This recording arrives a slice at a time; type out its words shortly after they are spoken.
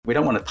we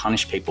don't want to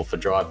punish people for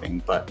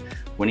driving, but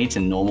we need to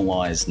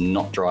normalize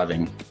not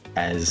driving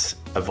as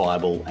a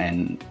viable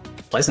and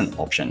pleasant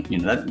option.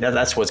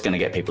 That's what's going to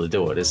get people to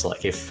do it. It's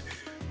like if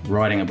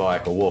riding a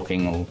bike or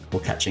walking or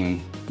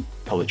catching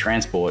public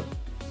transport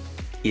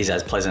is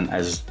as pleasant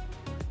as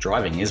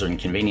driving is, or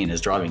inconvenient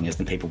as driving is,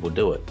 then people will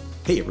do it.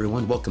 Hey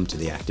everyone, welcome to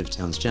the Active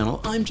Towns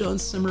channel. I'm John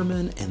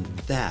Simmerman, and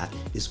that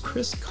is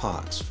Chris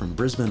Cox from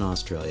Brisbane,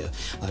 Australia.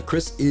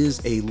 Chris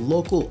is a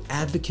local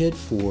advocate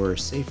for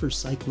safer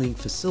cycling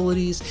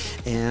facilities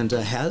and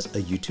has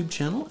a YouTube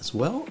channel as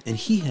well. And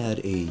he had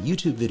a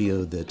YouTube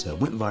video that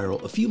went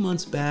viral a few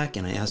months back,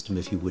 and I asked him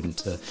if he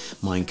wouldn't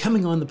mind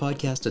coming on the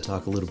podcast to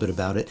talk a little bit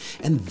about it.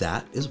 And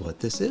that is what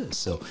this is.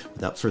 So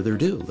without further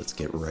ado, let's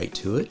get right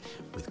to it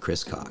with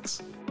Chris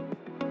Cox.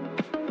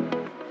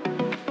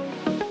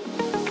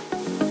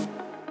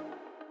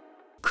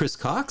 Chris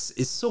Cox,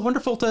 it's so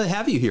wonderful to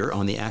have you here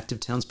on the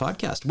Active Towns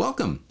podcast.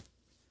 Welcome.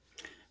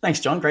 Thanks,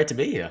 John. Great to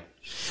be here.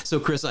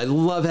 So, Chris, I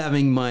love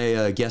having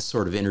my guests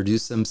sort of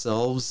introduce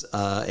themselves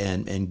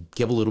and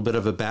give a little bit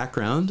of a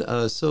background.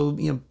 So,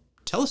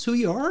 tell us who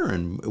you are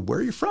and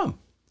where you're from.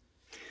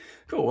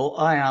 Cool. Well,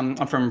 I'm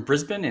from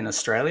Brisbane in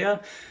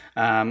Australia.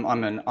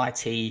 I'm an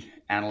IT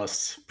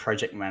analyst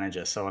project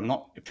manager, so I'm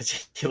not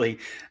particularly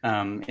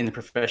in the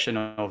profession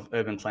of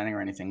urban planning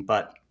or anything,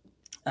 but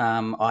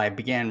I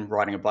began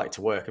riding a bike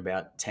to work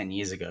about 10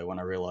 years ago when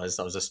I realized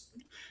I was just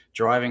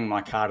driving my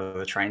car to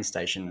the train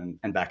station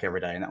and back every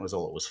day, and that was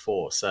all it was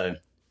for. So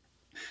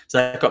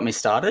that got me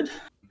started.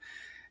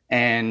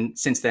 And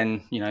since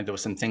then, there were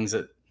some things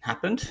that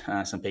happened,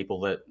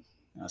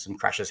 some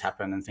crashes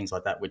happened and things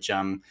like that, which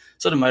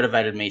sort of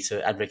motivated me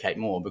to advocate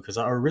more, because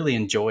I really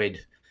enjoyed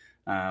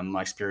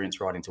my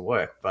experience riding to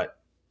work, but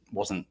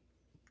wasn't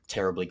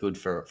terribly good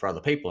for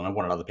other people, and I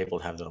wanted other people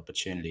to have that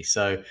opportunity.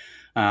 So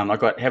I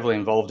got heavily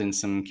involved in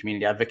some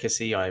community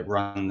advocacy. I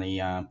run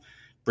the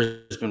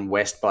Brisbane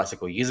West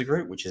Bicycle User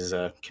Group, which is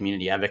a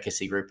community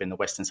advocacy group in the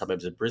western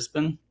suburbs of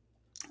Brisbane,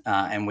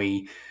 and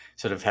we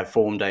sort of have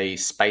formed a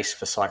Space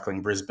for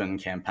Cycling Brisbane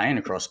campaign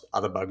across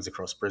other bugs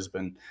across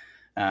Brisbane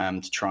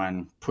to try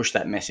and push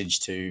that message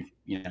to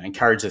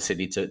encourage the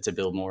city to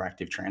build more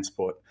active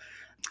transport.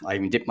 I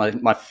even dipped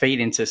my feet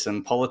into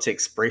some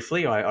politics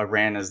briefly. I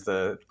ran as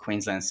the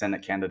Queensland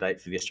Senate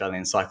candidate for the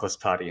Australian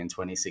Cyclist Party in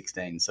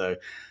 2016. So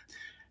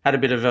had a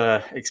bit of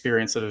a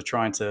experience sort of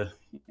trying to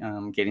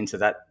get into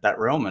that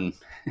realm, and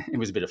it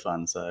was a bit of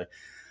fun. So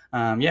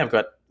I've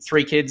got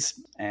 3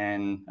 kids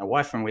and a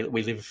wife, and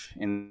we live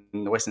in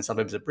the western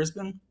suburbs of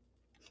Brisbane.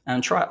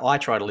 And I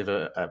try to live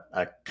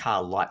a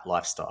car light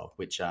lifestyle,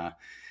 which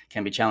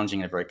can be challenging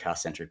in a very car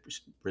centric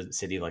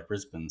city like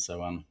Brisbane.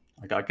 So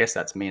I guess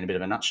that's me in a bit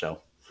of a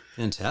nutshell.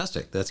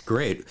 Fantastic. That's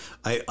great.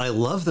 I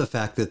love the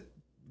fact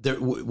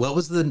that what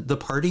was the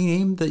party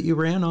name that you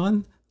ran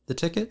on the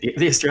ticket?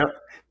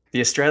 The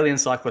Australian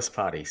Cyclist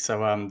Party.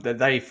 So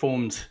they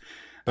formed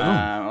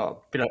a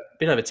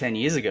bit over 10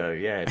 years ago,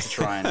 to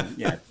try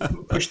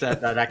and push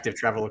that active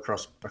travel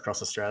across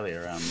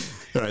Australia.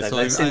 All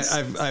right,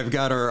 so I've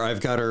got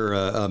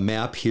our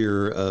map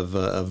here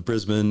of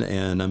Brisbane,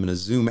 and I'm going to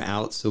zoom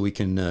out so we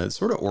can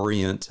sort of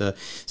orient,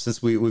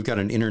 since we've got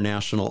an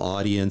international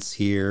audience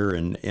here,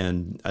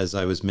 and as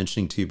I was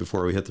mentioning to you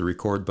before we hit the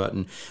record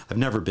button, I've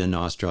never been to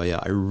Australia.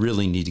 I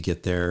really need to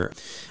get there.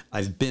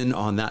 I've been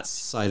on that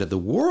side of the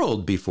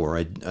world before.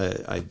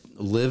 I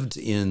lived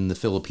in the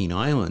Philippine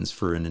Islands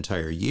for an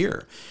entire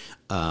year,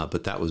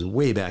 but that was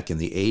way back in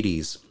the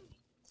 80s.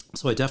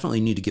 So I definitely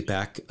need to get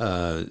back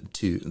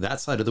to that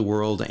side of the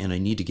world, and I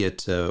need to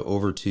get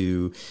over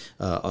to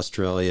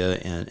Australia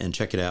and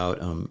check it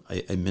out.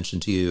 I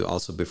mentioned to you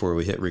also before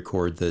we hit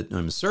record that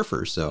I'm a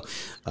surfer, so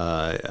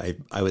I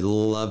would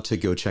love to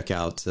go check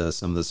out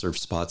some of the surf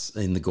spots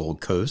in the Gold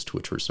Coast,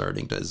 which we're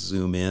starting to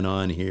zoom in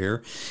on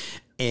here.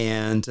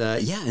 And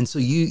and so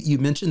you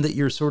mentioned that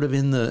you're sort of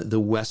in the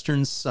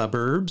western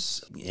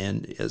suburbs,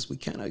 and as we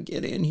kind of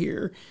get in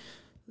here,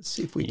 let's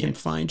see if we can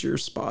find your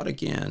spot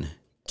again.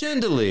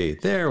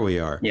 Jindalee, there we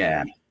are.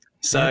 Yeah,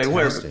 so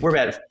fantastic.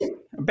 we're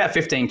about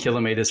 15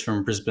 kilometers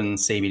from Brisbane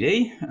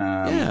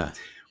CBD,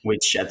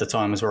 which at the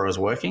time is where I was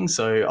working.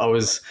 So I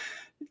was,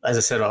 as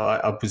I said,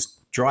 I was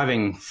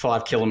driving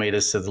 5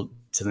 kilometers to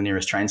the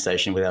nearest train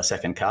station with our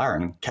second car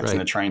and catching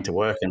the train to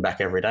work and back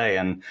every day.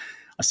 And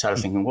I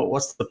started thinking,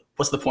 what's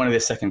the point of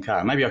this second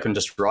car? Maybe I can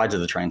just ride to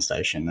the train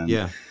station.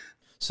 And,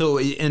 So,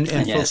 and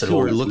folks who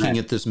are looking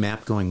at this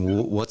map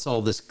going, what's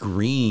all this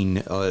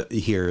green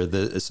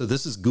here? So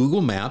this is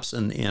Google Maps,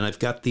 and I've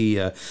got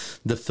the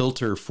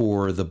filter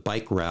for the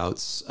bike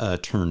routes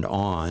turned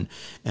on.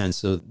 And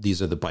so these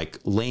are the bike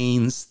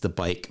lanes, the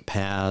bike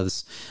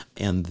paths,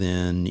 and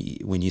then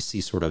when you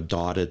see sort of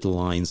dotted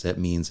lines, that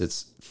means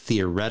it's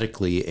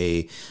theoretically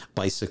a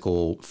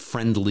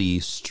bicycle-friendly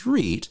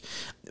street.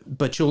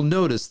 But you'll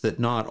notice that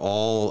not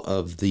all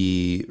of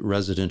the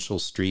residential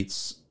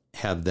streets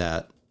have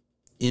that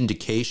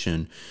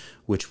indication,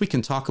 which we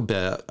can talk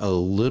about a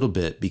little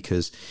bit,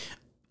 because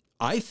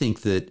I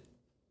think that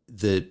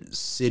that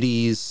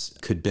cities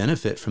could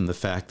benefit from the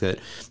fact that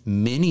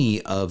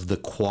many of the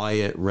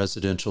quiet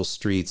residential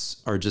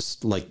streets are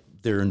just like,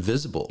 they're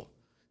invisible.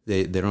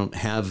 They don't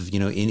have,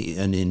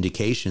 an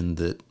indication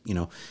that,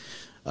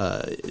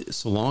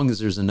 so long as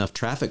there's enough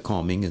traffic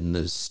calming and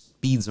the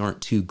speeds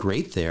aren't too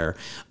great there,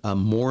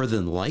 more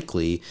than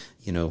likely,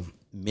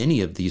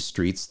 many of these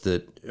streets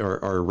that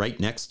are right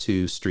next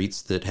to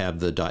streets that have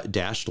the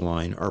dashed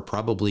line are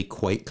probably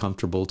quite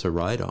comfortable to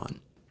ride on.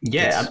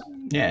 Yeah,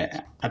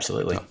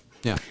 absolutely.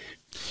 Yeah.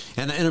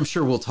 And I'm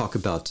sure we'll talk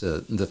about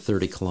the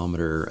 30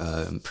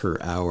 kilometer per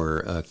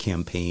hour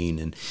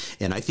campaign.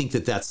 And I think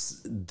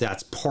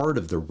that's part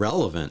of the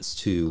relevance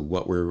to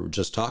what we're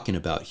just talking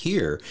about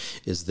here,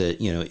 is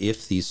that,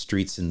 if these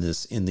streets in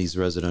these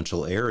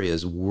residential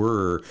areas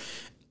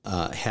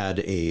had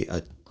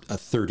a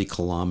 30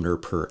 kilometer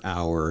per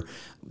hour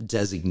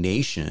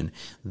designation,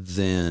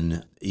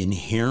 then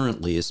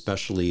inherently,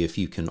 especially if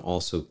you can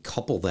also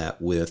couple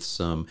that with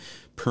some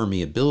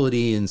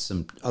permeability and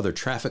some other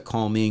traffic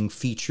calming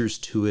features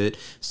to it,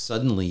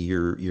 suddenly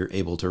you're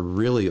able to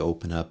really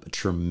open up a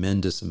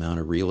tremendous amount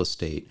of real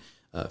estate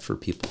for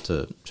people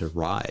to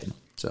ride.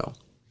 So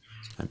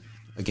I'm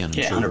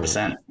sure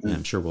 100%.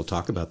 I'm sure we'll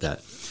talk about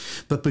that.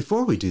 But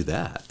before we do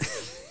that,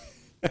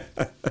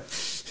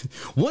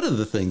 one of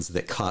the things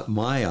that caught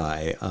my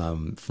eye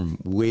from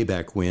way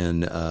back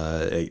when,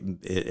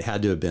 it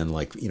had to have been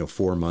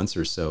 4 months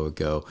or so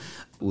ago,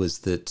 was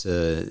that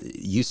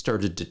you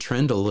started to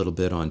trend a little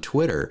bit on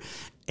Twitter.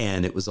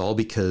 And it was all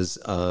because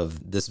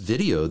of this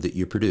video that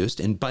you produced.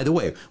 And by the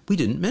way, we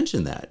didn't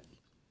mention that.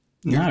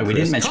 No, we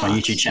didn't mention my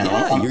YouTube channel.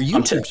 Yeah, your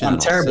YouTube channel. I'm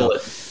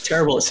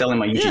terrible at selling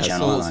my YouTube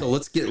channel. So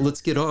let's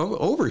get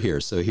over here.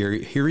 So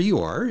here you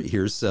are.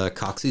 Here's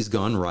Coxie's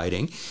Gone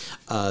Riding,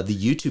 the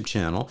YouTube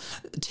channel.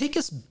 Take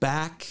us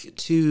back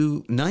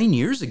to 9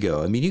 years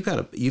ago. I mean, you've got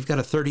a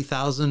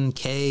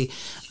 30,000K.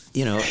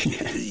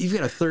 You've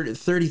got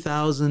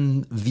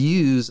 30,000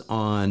 views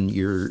on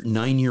your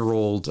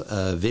 9-year-old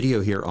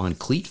video here on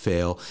Cleat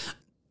Fail.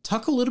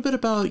 Talk a little bit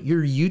about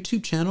your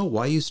YouTube channel,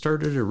 why you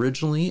started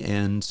originally,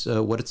 and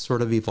what it's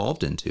sort of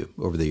evolved into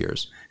over the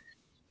years.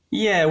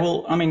 Yeah,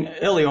 well, I mean,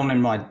 early on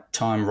in my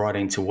time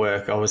riding to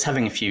work, I was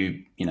having a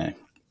few,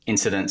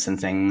 incidents and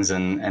things,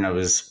 and I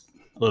was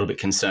a little bit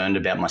concerned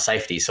about my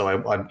safety. So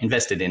I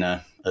invested in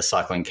a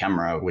cycling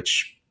camera,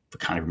 which I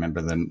can't even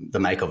remember the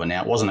make of it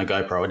now. It wasn't a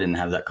GoPro. I didn't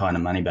have that kind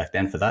of money back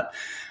then for that.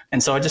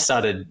 And so I just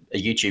started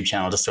a YouTube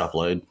channel just to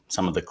upload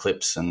some of the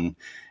clips and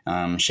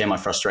share my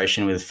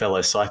frustration with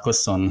fellow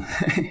cyclists on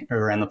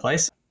around the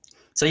place.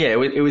 So yeah,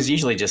 it was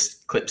usually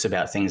just clips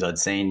about things I'd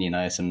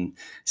seen, some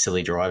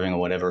silly driving or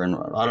whatever. And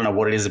I don't know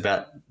what it is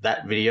about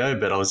that video,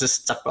 but I was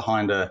just stuck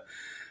behind a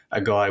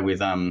guy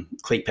with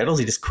cleat pedals.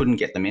 He just couldn't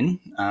get them in.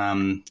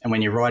 And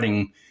when you're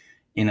riding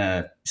in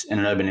an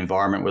urban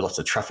environment with lots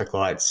of traffic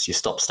lights, you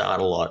stop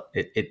start a lot.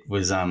 It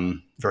was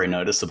very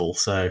noticeable.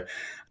 So,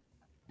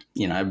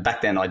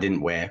 back then I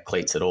didn't wear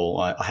cleats at all.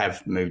 I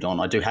have moved on.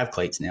 I do have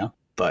cleats now.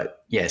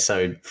 But yeah,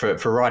 so for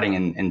riding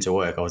into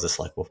work, I was just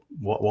like, well,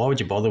 why would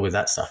you bother with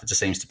that stuff? It just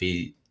seems to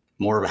be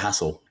more of a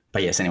hassle.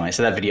 But yes, anyway,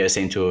 so that video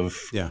seemed to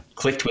have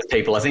clicked with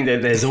people. I think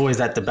that there's always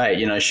that debate,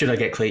 should I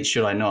get cleats,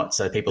 should I not?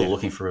 So people are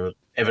looking for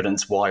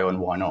evidence why and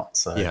why not.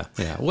 So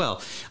yeah.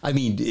 Well, I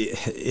mean,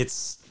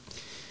 it's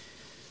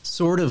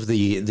sort of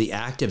the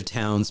Active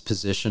Town's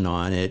position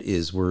on it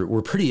is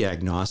we're pretty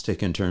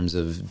agnostic in terms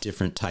of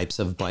different types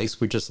of bikes.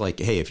 We're just like,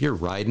 hey, if you're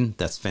riding,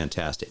 that's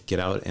fantastic.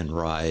 Get out and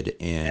ride.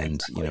 And,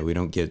 we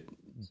don't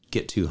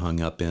get too hung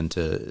up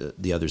into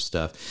the other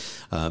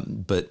stuff.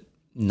 But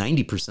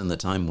 90% of the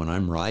time when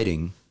I'm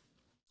riding,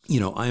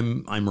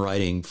 I'm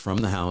riding from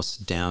the house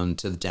down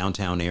to the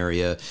downtown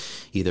area,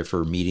 either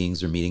for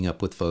meetings or meeting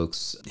up with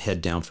folks,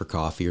 head down for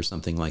coffee or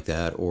something like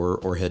that,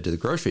 or head to the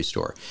grocery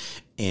store.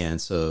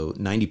 And so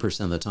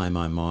 90% of the time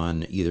I'm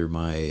on either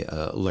my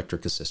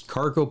electric assist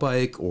cargo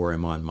bike, or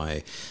I'm on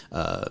my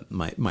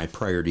my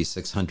Priority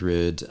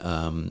 600,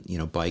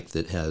 bike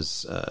that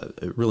has a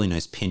really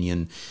nice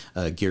pinion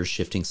gear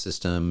shifting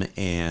system,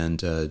 and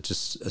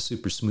just a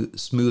super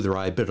smooth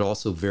ride, but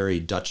also very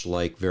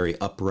Dutch-like, very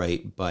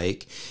upright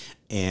bike.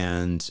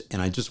 And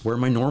I just wear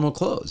my normal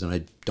clothes, and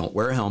I don't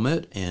wear a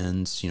helmet,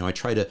 and I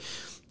try to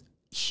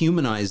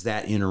humanize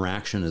that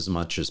interaction as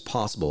much as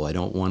possible. I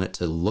don't want it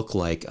to look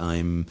like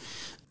I'm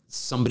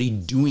somebody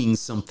doing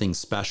something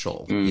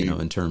special,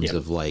 in terms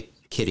of like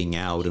kitting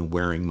out and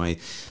wearing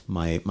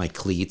my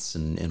cleats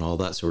and all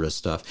that sort of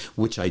stuff,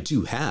 which I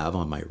do have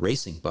on my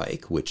racing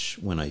bike, which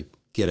when I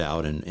get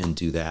out and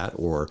do that,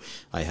 or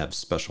I have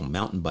special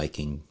mountain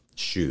biking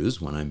shoes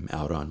when I'm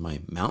out on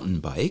my mountain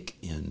bike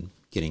and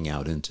getting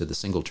out into the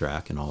single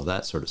track and all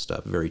that sort of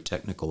stuff, very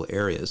technical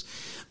areas.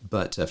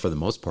 But for the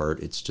most part,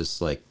 it's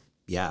just like,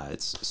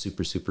 it's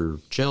super, super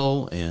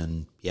chill.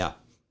 And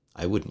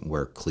I wouldn't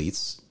wear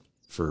cleats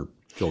for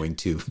going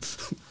to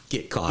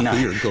get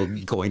coffee or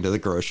going to the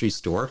grocery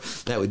store.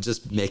 That would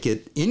just make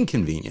it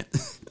inconvenient.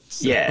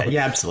 Yeah,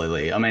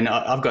 absolutely. I mean,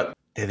 I've got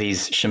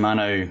these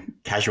Shimano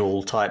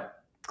casual type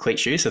cleat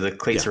shoes, so the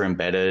cleats are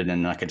embedded,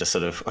 and I can just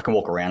I can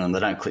walk around them. They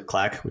don't click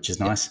clack, which is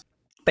nice.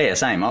 But yeah,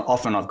 same.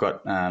 Often I've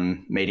got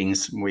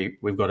meetings.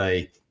 We've got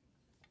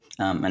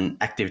an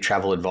active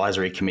travel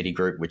advisory committee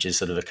group, which is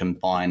sort of a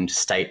combined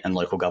state and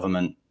local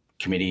government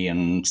committee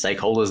and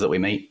stakeholders that we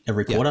meet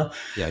every quarter.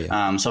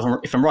 So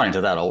if I'm writing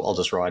to that, I'll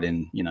just write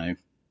in,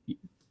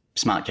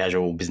 smart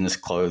casual business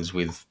clothes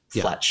with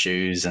flat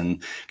shoes, and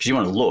because you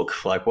want to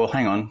look like, well,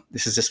 hang on,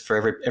 this is just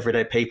for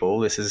everyday people.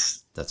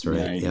 That's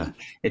right.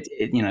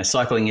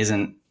 Cycling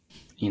isn't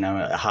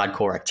a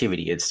hardcore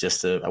activity. It's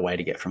just a way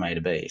to get from A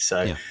to B.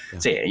 So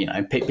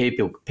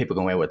people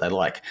can wear what they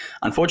like.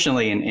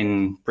 Unfortunately,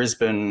 in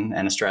Brisbane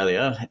and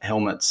Australia,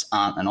 helmets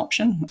aren't an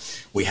option.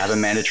 We have a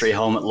mandatory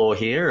helmet law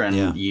here,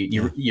 and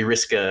you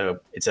risk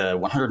it's a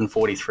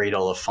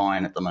 $143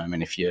 fine at the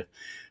moment if you're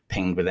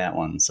pinged without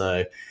one.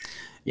 So.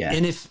 Yeah.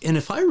 And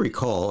if I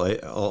recall,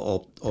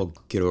 I'll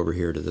get over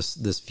here to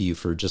this view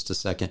for just a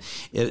second.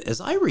 As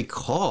I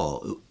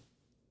recall,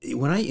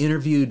 when I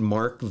interviewed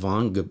Mark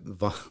Wagenburg,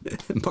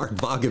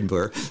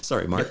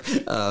 sorry, Mark,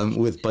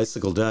 with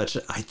Bicycle Dutch,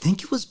 I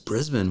think it was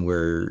Brisbane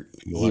where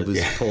he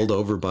was pulled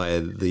over by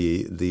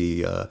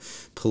the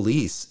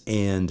police,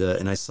 and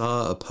I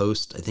saw a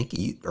post, I think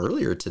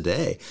earlier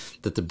today,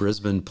 that the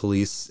Brisbane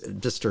police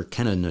just are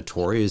kind of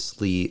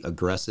notoriously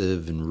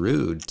aggressive and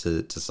rude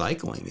to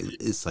cycling.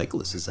 Is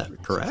cyclists? Is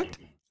that correct?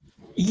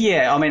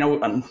 Yeah, I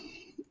mean,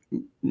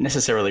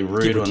 necessarily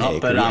rude or not,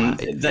 but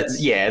they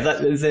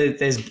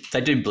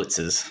do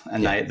blitzes,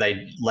 and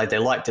they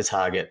like to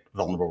target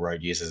vulnerable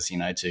road users.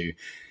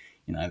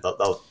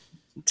 They'll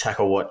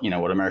tackle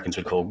what Americans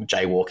would call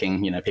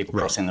jaywalking. People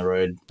crossing the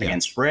road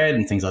against red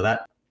and things like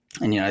that.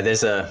 And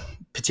there's a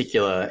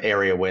particular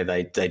area where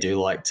they do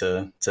like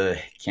to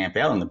camp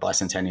out on the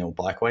Bicentennial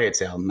Bikeway.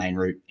 It's our main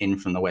route in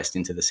from the west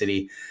into the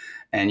city,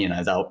 and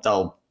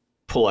they'll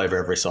pull over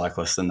every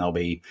cyclist, and they'll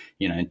be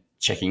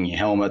checking your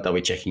helmet, they'll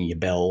be checking your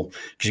bell,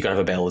 because you've got to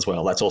have a bell as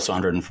well. That's also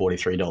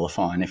 $143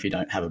 fine if you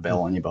don't have a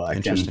bell on your bike.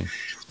 Interesting.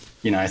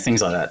 And,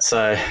 things like that.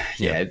 So,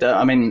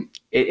 I mean,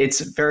 it's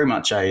very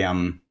much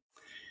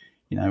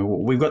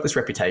we've got this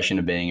reputation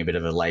of being a bit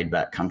of a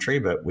laid-back country,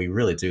 but we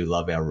really do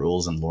love our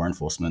rules and law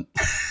enforcement.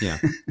 Yeah.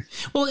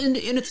 Well, and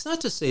it's not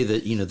to say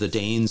that, the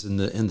Danes and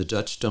the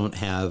Dutch don't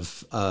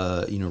have,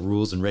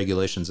 rules and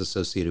regulations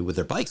associated with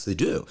their bikes. They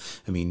do.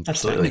 I mean,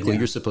 absolutely, technically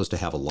you're supposed to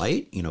have a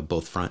light,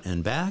 both front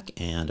and back,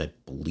 and I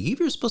believe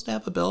you're supposed to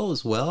have a bell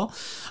as well.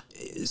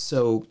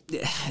 So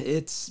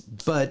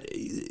but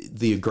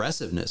the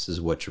aggressiveness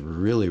is what's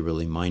really,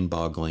 really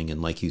mind-boggling.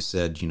 And like you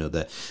said,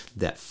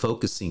 that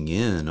focusing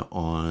in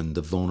on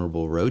the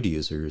vulnerable road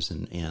users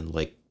and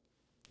like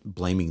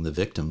blaming the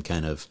victim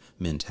kind of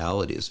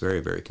mentality is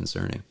very, very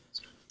concerning.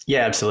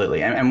 Yeah,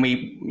 absolutely. And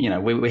we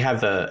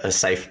have a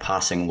safe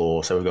passing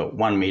law. So we've got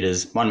 1 meter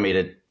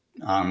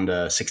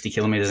under 60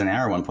 kilometers an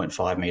hour,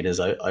 1.5 meters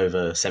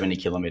over 70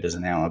 kilometers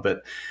an hour.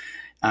 But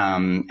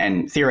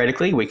and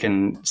theoretically, we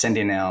can send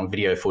in our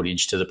video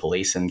footage to the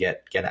police and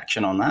get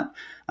action on that.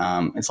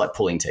 It's like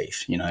pulling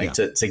teeth,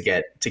 to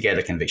get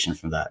a conviction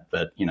from that.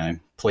 But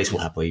police will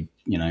happily,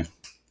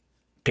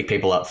 pick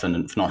people up for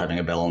not having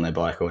a bell on their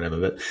bike or whatever.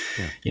 But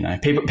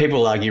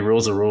people argue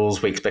rules are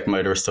rules. We expect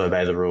motorists to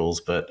obey the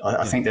rules, but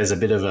I think there's a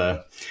bit of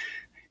a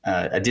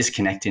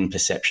disconnect in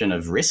perception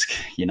of risk.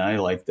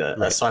 Like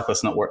a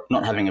cyclist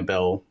not having a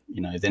bell,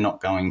 they're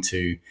not going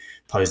to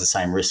pose the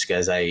same risk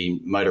as a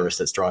motorist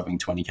that's driving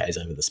 20 k's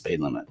over the speed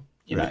limit.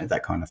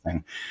 That kind of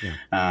thing. Yeah.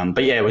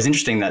 But it was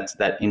interesting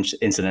that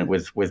incident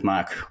with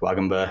Mark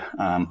Wagenburg.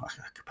 I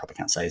probably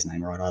can't say his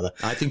name right either.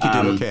 I think you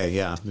did okay.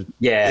 Yeah.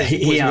 Yeah.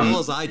 As well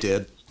as I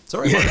did.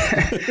 Sorry.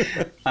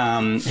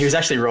 He was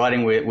actually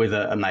riding with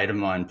a mate of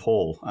mine,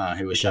 Paul,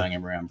 who was showing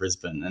him around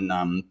Brisbane,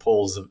 and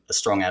Paul's a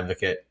strong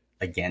advocate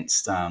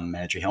against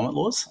mandatory helmet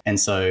laws, and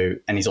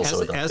he's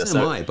also a doctor. As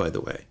am I, by the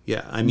way.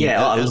 Yeah, I mean,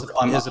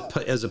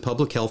 as a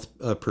public health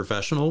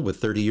professional with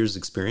 30 years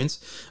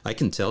experience, I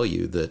can tell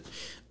you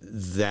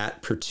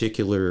that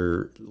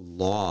particular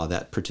law,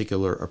 that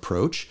particular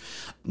approach,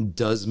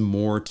 does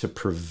more to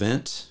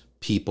prevent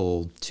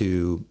people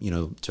to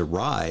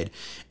ride.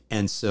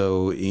 And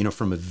so,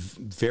 from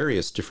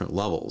various different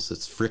levels,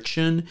 it's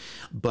friction,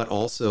 but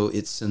also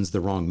it sends the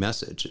wrong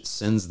message. It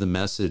sends the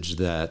message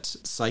that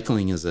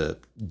cycling is a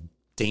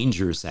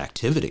dangerous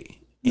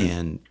activity,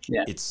 and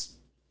it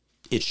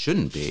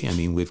shouldn't be. I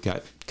mean, we've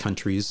got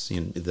countries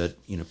that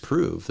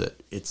prove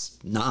that it's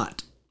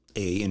not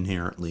a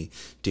inherently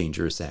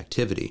dangerous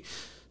activity.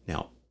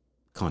 Now,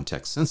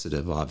 context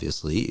sensitive,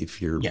 obviously.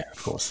 If you're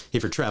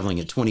traveling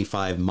at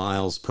 25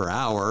 miles per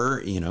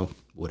hour,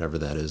 whatever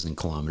that is in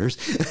kilometers.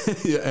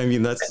 I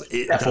mean, that's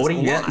 40,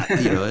 a lot.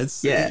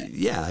 It's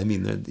I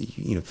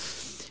mean,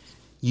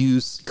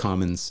 use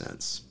common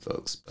sense,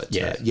 folks. But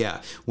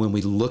when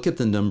we look at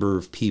the number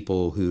of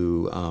people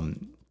whose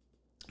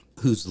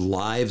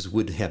lives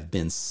would have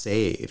been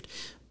saved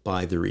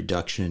by the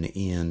reduction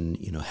in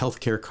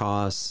healthcare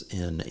costs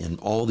and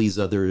all these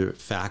other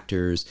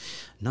factors,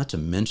 not to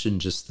mention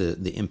just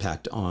the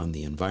impact on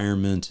the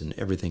environment and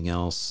everything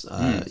else.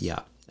 I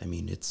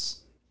mean,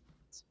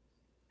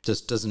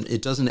 Just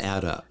doesn't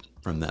add up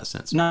from that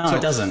sense. No,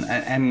 it doesn't.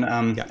 And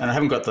I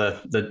haven't got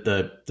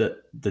the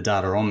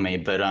data on me,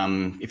 but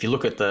if you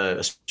look at the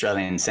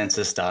Australian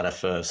census data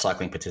for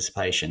cycling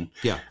participation,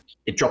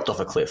 it dropped off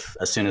a cliff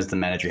as soon as the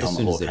mandatory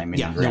helmet law came in.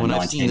 Yeah, and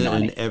I've seen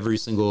that in every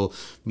single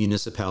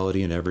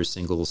municipality in every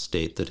single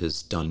state that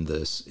has done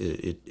this,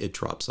 it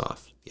drops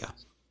off.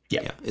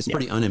 Yeah. It's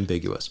pretty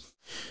unambiguous.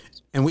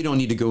 And we don't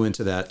need to go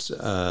into that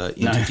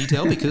into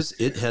detail because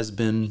it has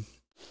been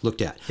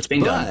looked at. It's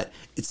been done. But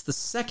it's the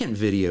second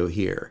video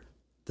here,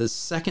 the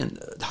second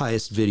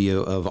highest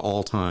video of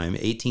all time,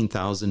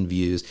 18,000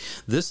 views.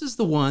 This is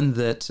the one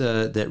that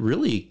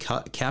really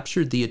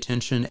captured the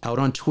attention out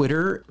on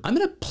Twitter. I'm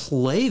going to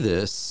play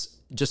this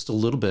just a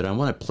little bit. I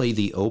want to play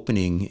the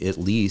opening at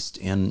least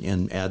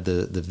and add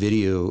the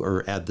video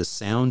or add the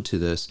sound to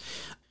this.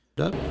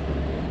 So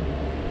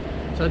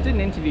I did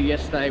an interview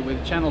yesterday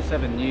with Channel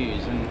 7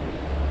 News, and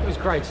it was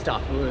great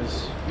stuff. It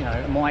was,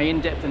 my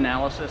in-depth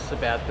analysis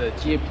about the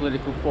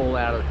geopolitical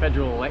fallout of the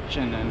federal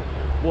election and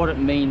what it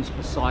means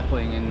for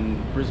cycling in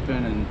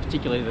Brisbane, and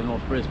particularly the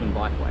North Brisbane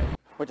Bikeway.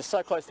 We're just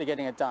so close to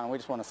getting it done. We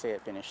just want to see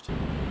it finished.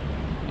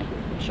 Yeah,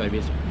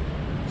 showbiz.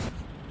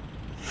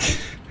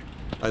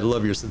 I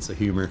love your sense of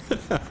humor.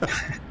 Yeah,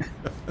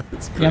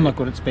 I'm not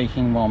good at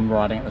speaking while I'm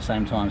writing at the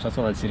same time, so I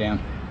thought I'd sit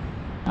down.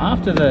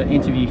 After the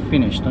interview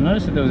finished, I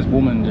noticed that there was a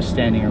woman just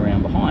standing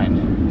around behind.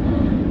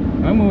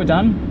 And when we were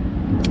done,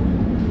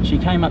 she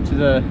came up to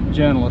the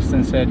journalist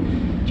and said,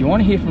 "Do you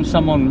want to hear from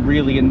someone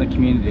really in the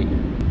community?"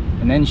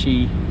 And then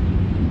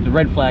the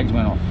red flags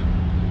went off.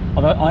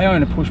 I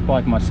own a push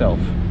bike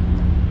myself.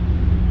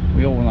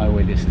 We all know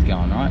where this is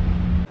going, right?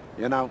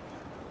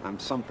 I'm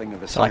something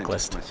of a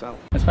cyclist myself.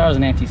 As far as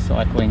an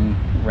anti-cycling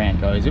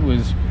rant goes, it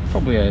was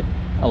probably a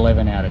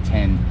 11 out of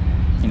 10.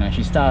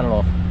 She started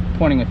off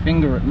pointing a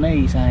finger at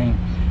me saying,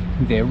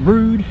 they're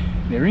rude,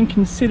 they're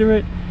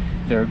inconsiderate,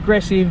 they're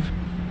aggressive.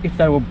 If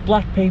they were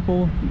black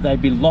people,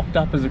 they'd be locked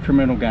up as a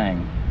criminal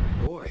gang.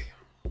 Boy,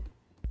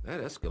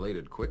 that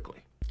escalated quickly.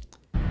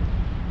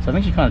 So I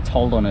think she kind of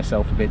told on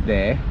herself a bit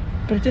there,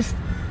 but it just,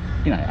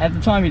 at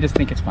the time you just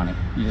think it's funny.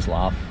 You just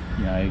laugh,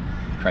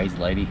 crazy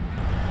lady.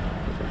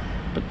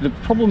 But the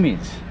problem is...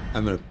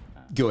 I'm going to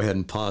go ahead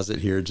and pause it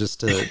here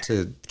just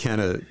to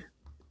kind of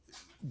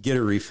get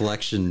a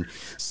reflection.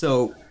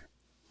 So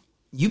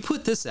you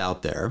put this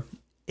out there,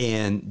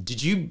 and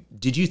did you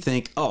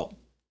think, oh,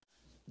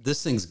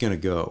 this thing's going to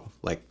go?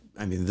 Like,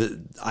 I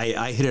mean,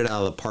 I hit it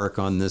out of the park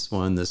on this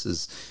one. This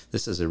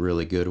is a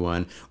really good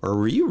one. Or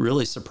were you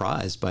really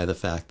surprised by the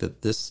fact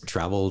that this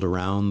traveled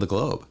around the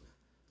globe?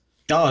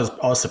 I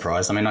was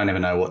surprised. I mean, I never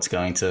know what's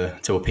going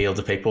to appeal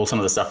to people. Some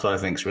of the stuff that I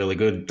think is really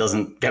good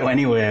doesn't go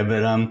anywhere.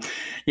 But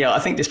I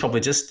think this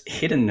probably just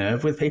hit a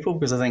nerve with people,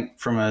 because I think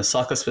from a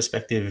cyclist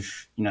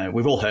perspective,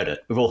 we've all heard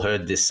it. We've all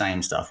heard this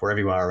same stuff wherever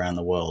you are around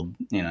the world,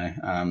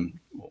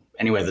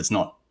 anywhere that's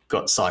not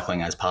got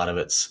cycling as part of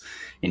its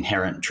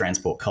inherent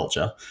transport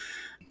culture,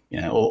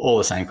 all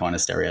the same kind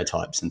of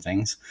stereotypes and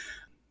things.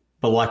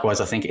 But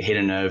likewise, I think it hit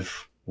a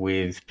nerve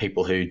with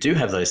people who do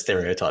have those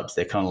stereotypes.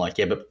 They're kind of like,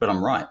 yeah, but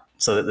I'm right.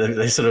 So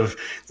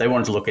they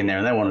wanted to look in there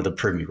and they wanted to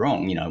prove me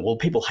wrong. Well,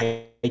 people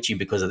hate you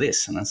because of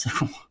this. And that's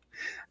like,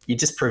 you're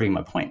just proving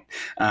my point.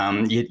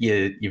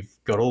 You've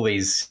got all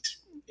these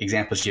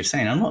examples you've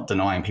seen. I'm not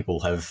denying people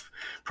have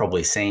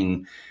probably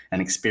seen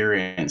and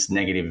experienced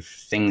negative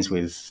things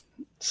with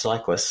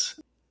cyclists.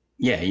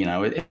 Yeah,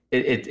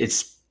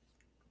 it's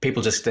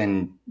people just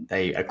then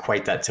they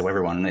equate that to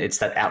everyone. It's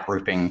that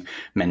out-grouping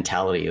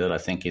mentality that I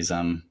think is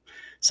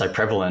so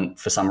prevalent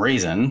for some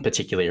reason,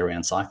 particularly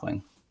around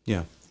cycling.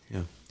 Yeah.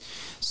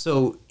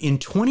 So in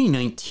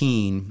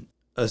 2019,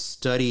 a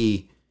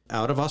study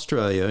out of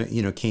Australia,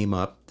 came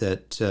up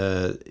that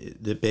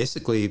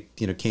basically,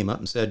 came up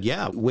and said,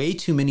 yeah, way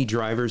too many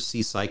drivers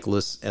see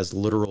cyclists as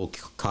literal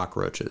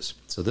cockroaches.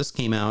 So this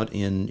came out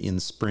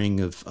in spring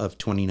of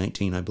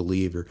 2019, I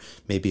believe, or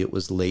maybe it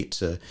was late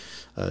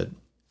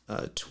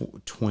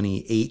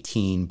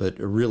 2018, but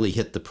it really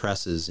hit the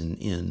presses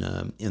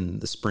in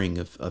the spring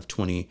of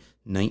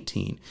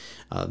 2019.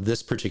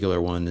 This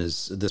particular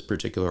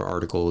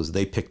article is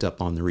they picked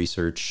up on the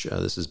research.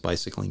 This is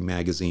Bicycling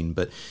Magazine,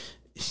 but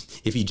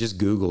if you just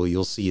Google,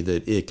 you'll see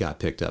that it got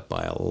picked up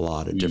by a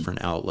lot of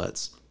different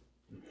outlets.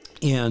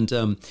 And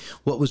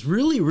what was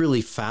really,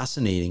 really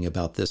fascinating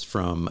about this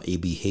from a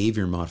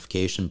behavior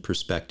modification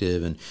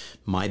perspective and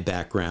my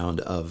background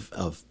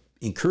of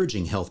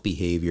encouraging health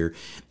behavior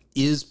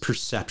is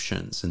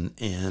perceptions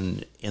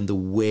and the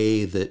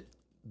way that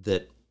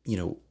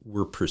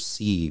we're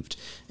perceived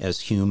as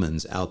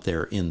humans out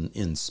there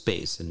in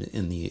space and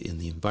in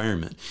the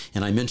environment.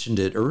 And I mentioned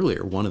it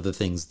earlier. One of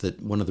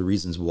the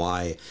reasons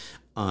why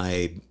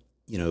I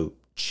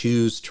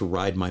choose to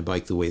ride my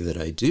bike the way that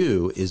I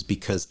do is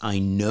because I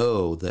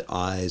know that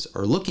eyes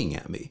are looking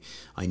at me.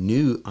 I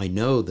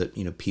know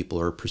that people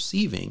are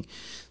perceiving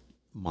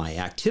my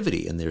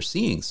activity and they're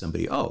seeing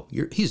somebody. Oh,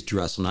 he's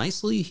dressed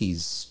nicely.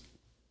 He's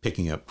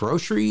picking up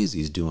groceries.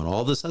 He's doing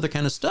all this other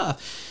kind of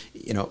stuff.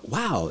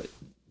 Wow,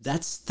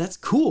 that's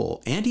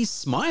cool. And he's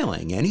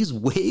smiling and he's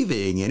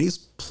waving and he's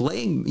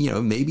playing,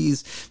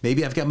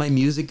 maybe I've got my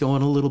music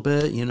going a little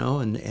bit, and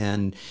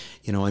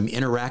I'm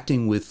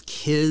interacting with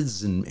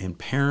kids and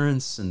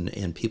parents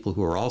and people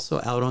who are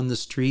also out on the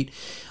street.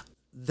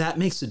 That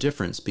makes a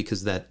difference,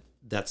 because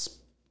that's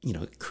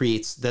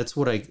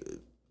what I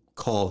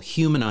call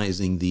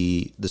humanizing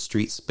the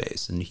street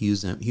space and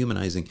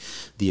humanizing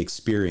the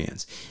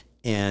experience.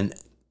 And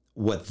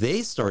what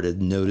they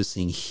started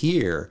noticing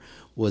here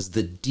was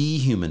the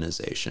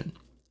dehumanization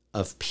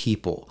of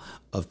people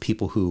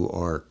who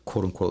are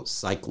quote unquote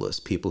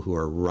cyclists, people who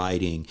are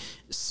riding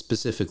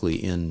specifically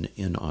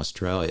in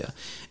Australia.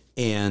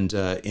 And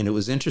it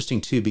was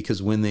interesting too,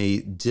 because when they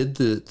did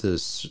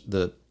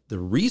the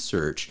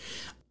research,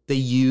 they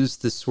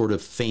used this sort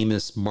of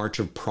famous March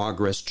of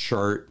Progress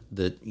chart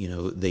that,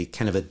 they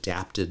kind of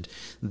adapted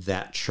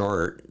that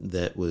chart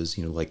that was,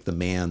 like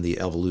the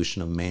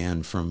evolution of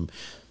man from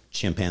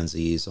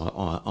chimpanzees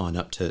on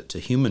up to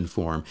human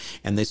form.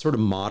 And they sort of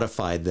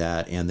modified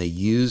that, and they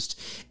used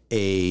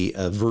a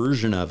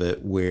version of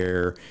it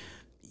where,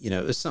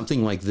 it's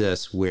something like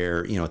this,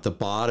 where, at the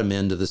bottom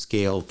end of the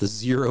scale, the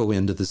zero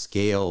end of the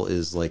scale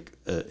is like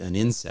an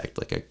insect,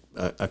 like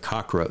a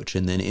cockroach.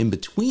 And then in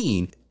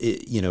between,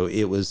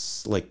 it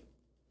was like,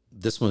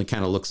 this one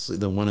kind of looks,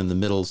 the one in the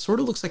middle sort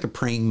of looks like a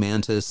praying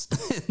mantis.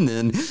 and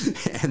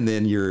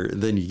then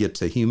you get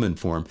to human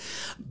form.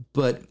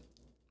 But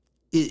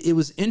it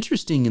was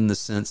interesting in the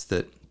sense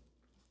that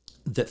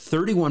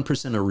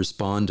 31% of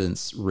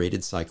respondents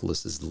rated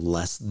cyclists as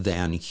less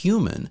than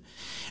human.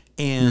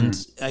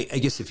 And I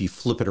guess if you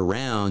flip it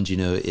around,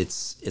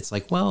 it's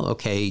like, well,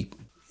 okay,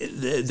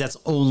 that's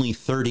only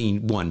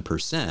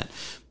 31%.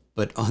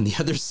 But on the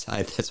other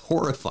side, that's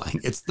horrifying.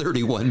 It's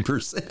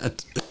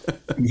 31%.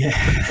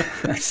 Yeah.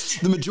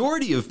 The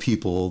majority of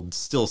people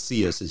still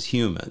see us as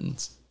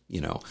humans.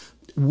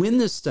 When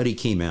this study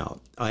came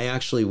out, I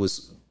actually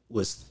was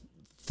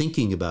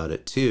thinking about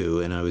it too.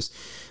 And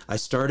I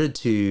started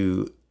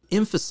to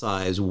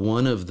emphasize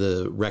one of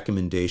the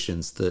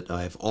recommendations that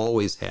I've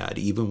always had,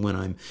 even when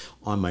I'm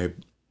on my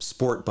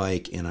sport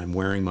bike and I'm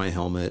wearing my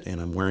helmet and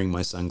I'm wearing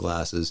my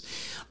sunglasses.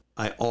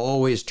 I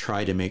always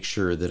try to make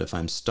sure that if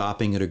I'm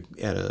stopping at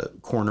a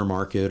corner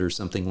market or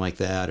something like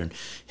that and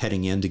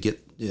heading in to get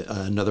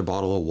another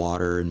bottle of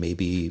water and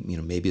maybe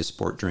a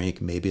sport drink,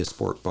 maybe a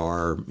sport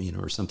bar,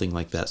 or something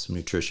like that, some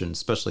nutrition,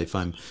 especially if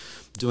I'm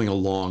doing a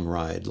long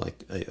ride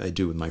like I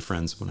do with my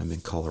friends when I'm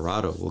in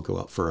Colorado. We'll go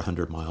out for a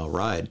 100-mile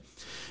ride.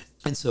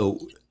 And so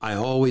I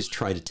always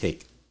try to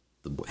take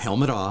the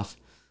helmet off,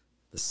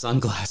 the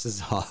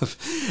sunglasses off,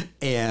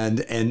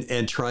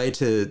 and try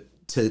to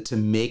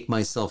make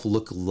myself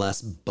look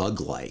less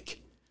bug-like.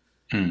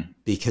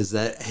 Because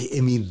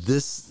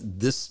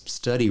this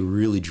study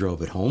really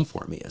drove it home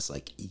for me. It's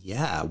like,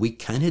 yeah, we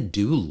kind of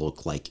do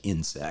look like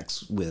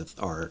insects with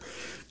our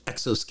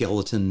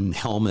exoskeleton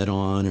helmet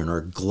on and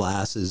our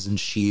glasses and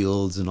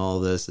shields and all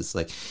this. It's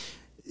like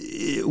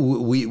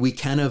we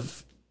kind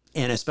of,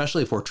 and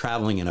especially if we're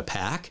traveling in a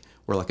pack,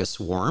 we're like a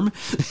swarm.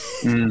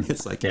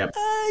 It's like, yeah,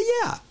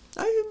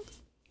 I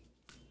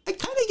kind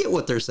of get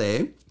what they're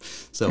saying.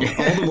 So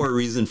all the more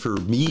reason for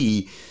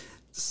me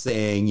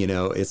saying,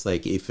 it's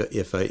like if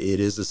it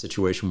is a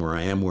situation where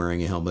I am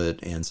wearing a helmet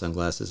and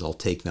sunglasses, I'll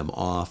take them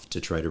off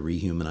to try to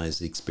rehumanize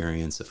the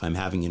experience. If I'm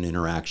having an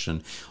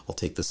interaction, I'll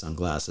take the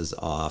sunglasses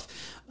off.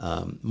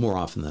 More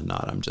often than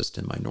not, I'm just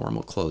in my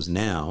normal clothes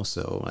now.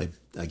 So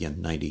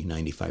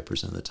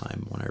 95% of the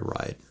time when I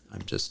ride,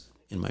 I'm just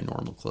in my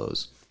normal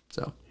clothes.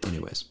 So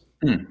anyways,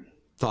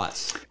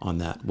 thoughts on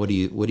that? What do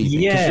you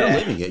think? 'Cause you're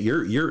living it.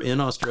 You're in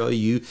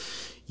Australia.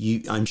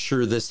 I'm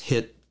sure this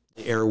hit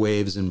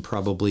airwaves and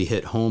probably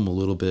hit home a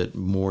little bit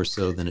more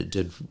so than it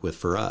did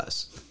for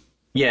us.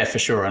 Yeah, for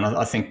sure. And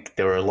I think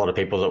there were a lot of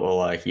people that were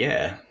like,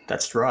 yeah,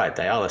 that's right.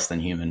 They are less than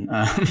human.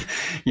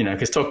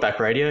 Because Talkback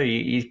Radio,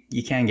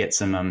 you can get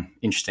some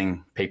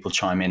interesting people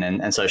chime in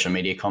and social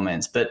media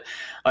comments. But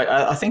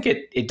I think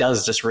it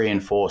does just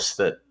reinforce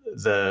that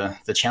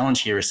the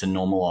challenge here is to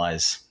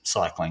normalize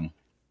cycling.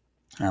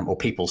 Or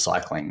people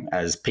cycling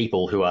as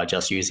people who are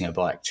just using a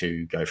bike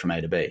to go from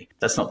A to B.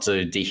 That's not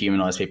to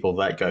dehumanize people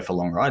that go for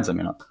long rides. I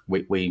mean,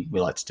 we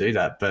like to do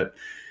that, but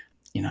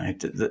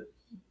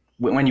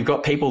when you've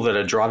got people that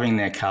are driving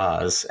their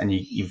cars and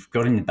you've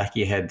got in the back of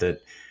your head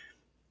that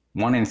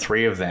 1 in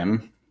 3 of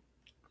them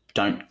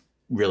don't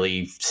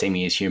really see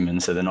me as human,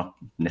 so they're not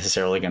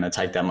necessarily going to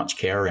take that much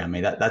care around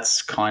me.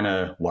 That's kind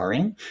of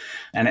worrying,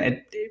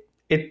 and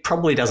it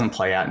probably doesn't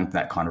play out in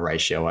that kind of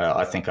ratio.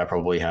 I think I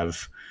probably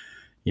have,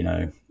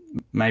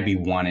 maybe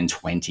 1 in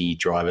 20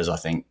 drivers, I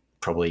think,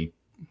 probably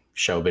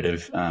show a bit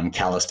of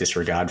callous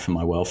disregard for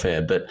my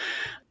welfare. But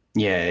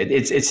yeah,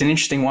 it's an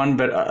interesting one,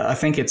 but I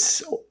think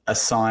it's a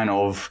sign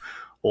of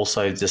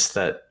also just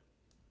that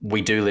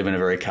we do live in a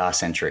very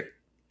car-centric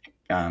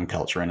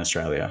culture in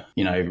Australia.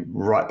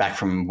 Right back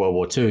from World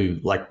War II,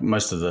 like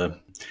most of the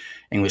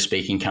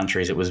English-speaking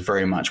countries, it was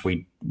very much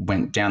we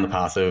went down the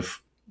path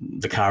of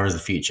the car is the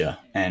future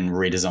and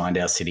redesigned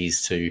our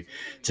cities to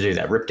do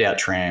that. Ripped out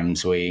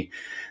trams. We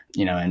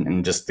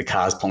and just the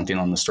cars plonked in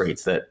on the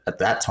streets that at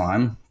that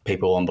time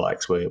people on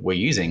bikes were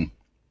using.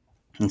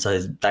 And so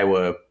they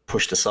were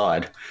pushed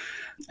aside.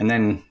 And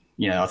then,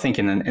 I think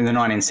in the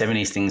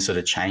 1970s, things sort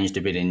of changed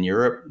a bit in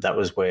Europe. That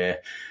was where,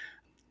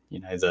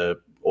 the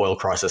oil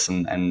crisis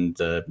and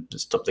the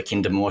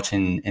Kindermoord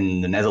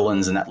in the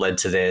Netherlands, and that led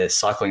to their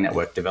cycling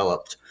network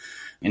developed.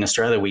 In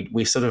Australia,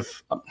 we sort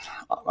of, I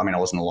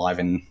wasn't alive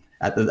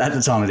at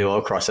the time of the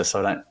oil crisis, so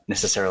I don't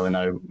necessarily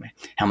know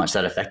how much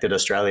that affected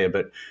Australia,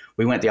 but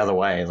we went the other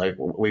way. Like,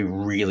 we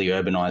really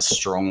urbanized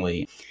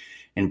strongly.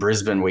 In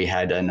Brisbane, we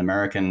had an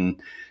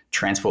American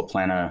transport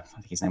planner,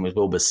 I think his name was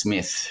Wilbur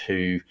Smith,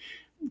 who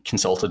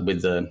consulted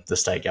with the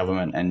state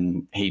government,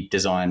 and he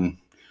designed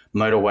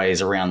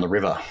motorways around the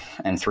river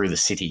and through the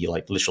city,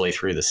 like literally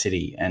through the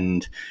city.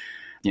 And,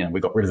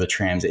 we got rid of the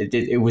trams.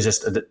 It was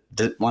just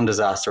one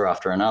disaster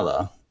after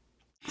another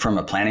from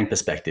a planning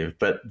perspective.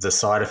 But the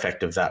side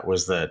effect of that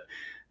was that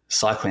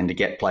cycling to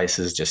get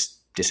places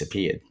just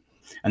disappeared.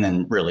 And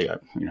then really,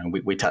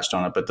 we touched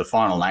on it, but the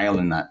final nail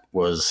in that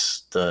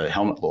was the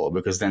helmet law,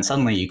 because then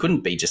suddenly you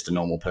couldn't be just a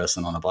normal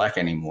person on a bike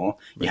anymore.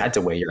 Right. You had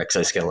to wear your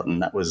exoskeleton.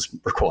 That was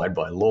required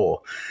by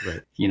law,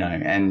 right.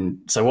 And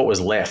so what was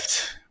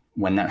left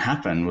when that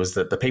happened was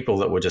that the people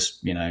that were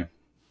just,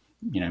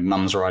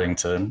 mums riding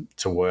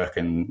to work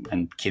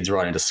and kids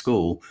riding to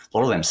school, a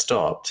lot of them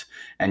stopped,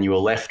 and you were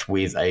left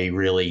with a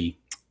really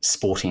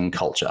sporting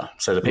culture.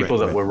 So the people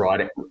that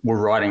were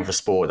riding for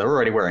sport, they were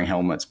already wearing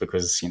helmets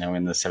because,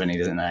 in the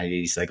 70s and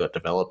 80s they got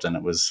developed, and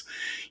it was,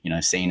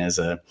 seen as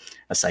a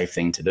safe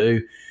thing to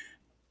do.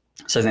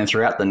 So then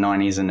throughout the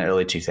 90s and the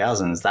early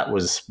 2000s, that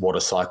was what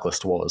a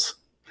cyclist was.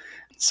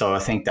 So I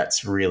think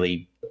that's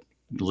really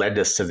led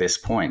us to this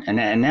point.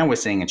 And now we're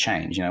seeing a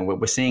change.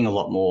 We're seeing a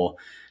lot more,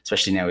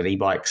 especially now with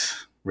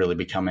e-bikes really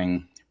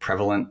becoming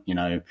prevalent.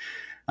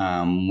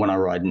 When I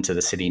ride into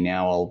the city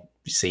now, I'll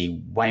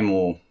see way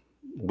more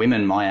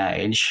women my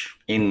age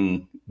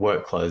in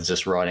work clothes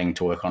just riding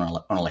to work on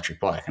an electric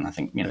bike, and I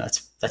think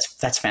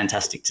that's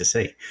fantastic to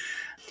see.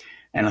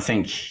 And I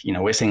think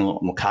we're seeing a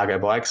lot more cargo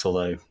bikes,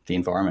 although the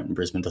environment in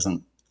Brisbane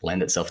doesn't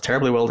lend itself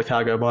terribly well to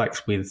cargo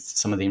bikes with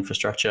some of the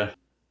infrastructure.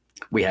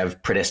 We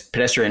have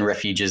pedestrian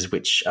refuges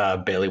which are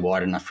barely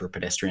wide enough for a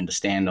pedestrian to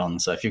stand on.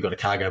 So if you've got a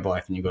cargo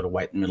bike and you've got to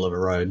wait in the middle of a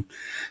road,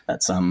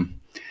 that's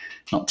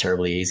not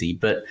terribly easy.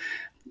 But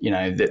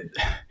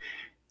the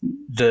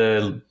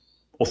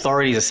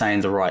authorities are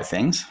saying the right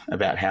things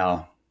about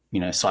how,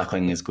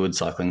 cycling is good,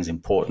 cycling is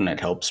important, it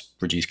helps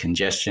reduce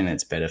congestion,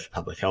 it's better for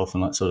public health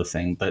and that sort of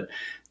thing. But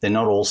they're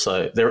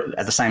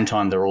at the same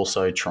time, they're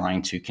also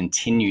trying to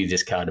continue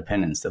this car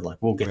dependence. They're like,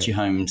 we'll get you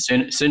home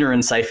sooner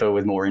and safer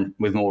with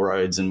more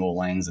roads and more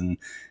lanes and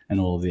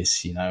all of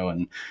this,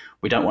 and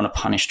we don't want to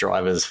punish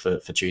drivers for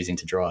choosing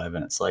to drive.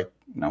 And it's like,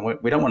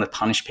 we don't want to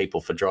punish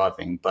people for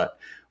driving, but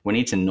we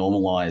need to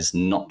normalize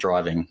not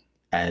driving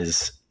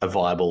as a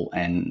viable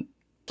and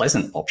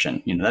pleasant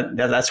option.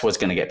 That's what's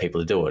going to get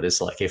people to do it.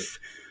 It's like, if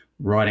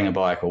riding a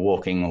bike or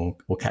walking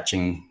or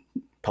catching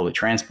public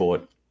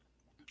transport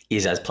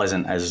is as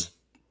pleasant as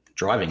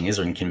driving is,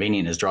 or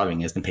inconvenient as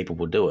driving is, then people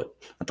will do it.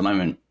 At the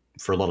moment,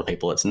 for a lot of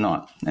people, it's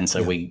not. And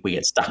so we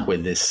get stuck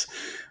with this.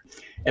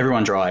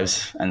 Everyone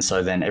drives, and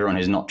so then everyone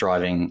who's not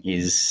driving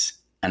is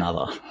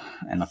another.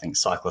 And I think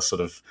cyclists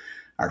sort of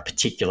are a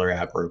particular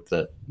outgroup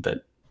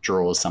that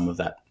draws some of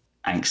that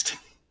angst.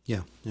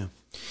 Yeah.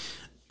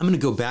 I'm going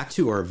to go back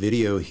to our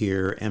video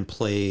here and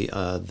play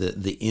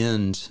the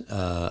end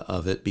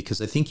of it,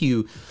 because I think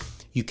you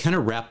kind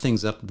of wrap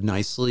things up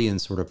nicely and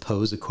sort of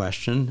pose a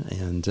question.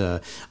 And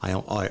I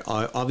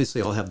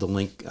obviously I'll have the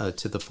link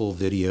to the full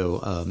video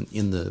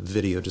in the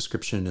video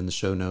description in the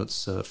show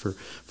notes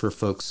for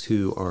folks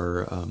who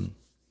are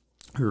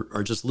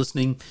just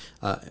listening.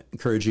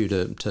 Encourage you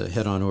to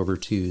head on over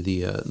to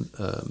the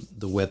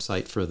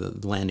website for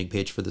the landing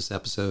page for this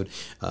episode.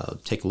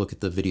 Take a look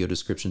at the video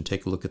description.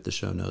 Take a look at the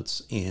show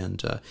notes,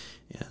 and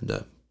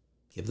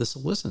give this a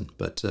listen,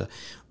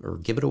 or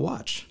give it a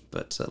watch.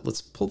 But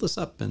let's pull this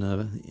up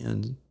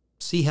and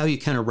see how you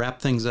kind of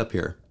wrap things up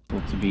here.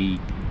 To be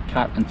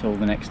cut until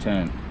the next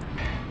turn.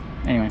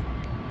 Anyway,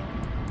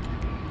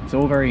 it's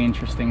all very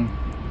interesting.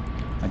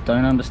 I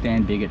don't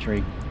understand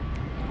bigotry.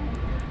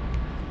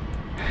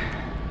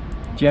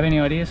 Do you have any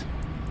ideas?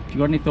 If you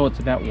got any thoughts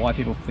about why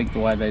people think the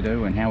way they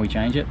do and how we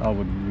change it, I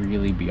would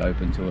really be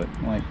open to it,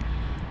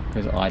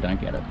 because I don't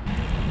get it.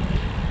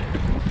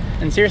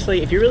 And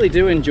seriously, if you really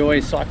do enjoy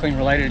cycling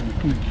related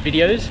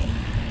videos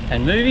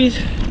and movies,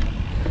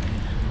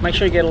 make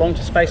sure you get along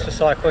to Space for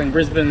Cycling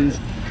Brisbane's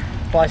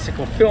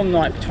Bicycle Film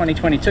Night for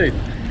 2022.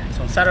 It's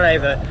on Saturday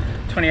the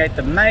 28th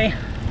of May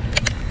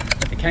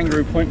at the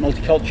Kangaroo Point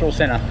Multicultural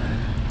Centre.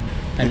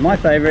 And my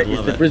favourite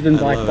is the Brisbane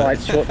Bike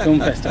Bites Short Film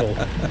Festival.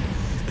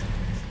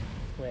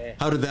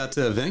 How did that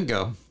event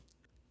go?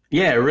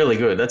 Yeah, really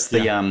good. That's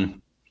the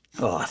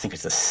I think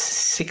it's the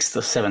 6th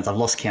or 7th. I've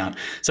lost count.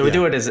 So we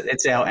do it as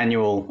it's our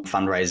annual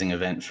fundraising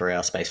event for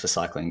our Space for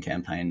Cycling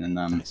campaign, and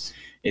nice.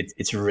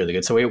 It's really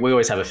good. So we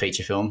always have a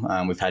feature film.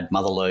 We've had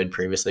Motherload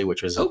previously,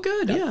 which was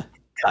good.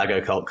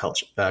 cargo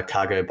culture,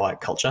 cargo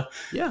bike culture.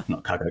 Yeah,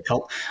 not cargo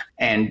cult.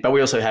 But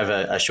we also have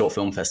a short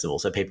film festival.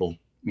 So people,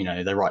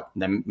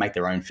 they make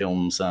their own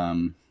films,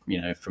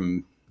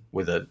 from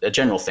with a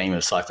general theme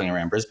of cycling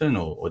around Brisbane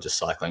or just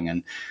cycling.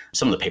 And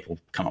some of the people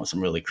come up with some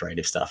really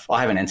creative stuff.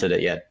 I haven't entered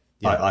it yet.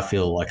 Yeah. I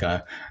feel like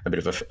a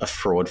bit of a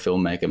fraud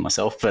filmmaker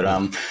myself, but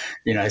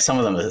some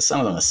of them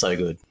are so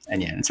good,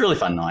 and yeah, it's a really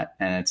fun night,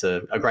 and it's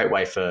a great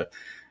way for,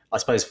 I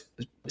suppose,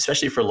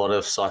 especially for a lot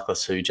of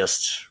cyclists who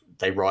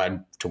they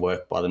ride to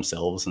work by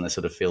themselves and they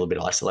sort of feel a bit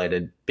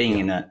isolated. Being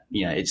in that,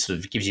 it sort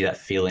of gives you that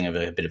feeling of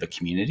a bit of a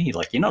community.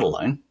 Like you're not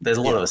alone. There's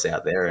a lot of us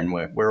out there, and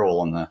we're all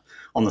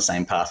on the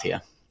same path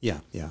here. Yeah,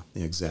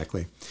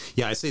 exactly.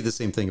 Yeah, I say the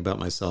same thing about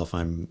myself.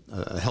 I'm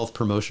a health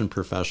promotion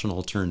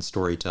professional turned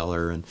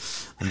storyteller, and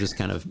I'm just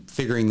kind of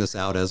figuring this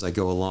out as I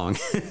go along.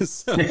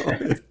 So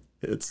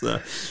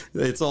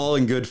it's all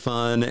in good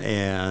fun,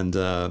 and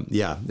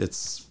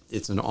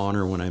it's an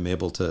honor when I'm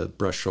able to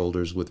brush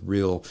shoulders with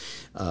real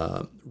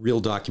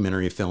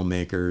documentary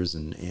filmmakers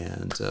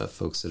and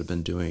folks that have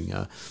been doing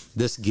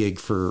this gig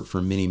for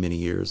many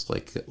years,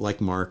 like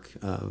Mark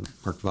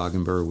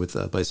Wagenber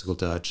with Bicycle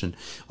Dutch, and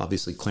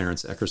obviously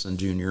Clarence Eckerson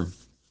Jr.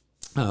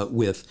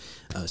 With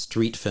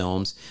Street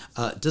Films.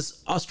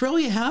 Does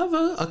Australia have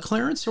a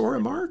Clarence or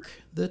a Mark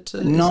that is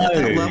at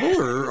that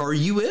level, or are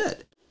you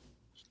it?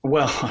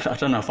 Well, I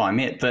don't know if I'm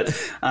it, but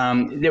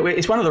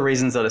it's one of the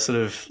reasons that I sort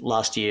of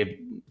last year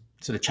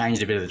sort of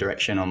changed a bit of the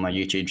direction on my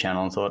YouTube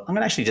channel and thought I'm going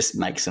to actually just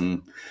make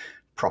some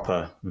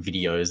proper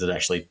videos that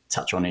actually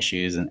touch on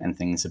issues and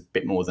things a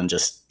bit more than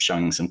just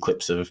showing some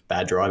clips of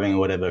bad driving or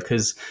whatever,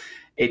 because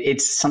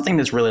it's something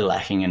that's really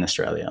lacking in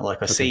Australia.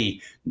 Like I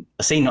see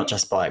Not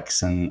Just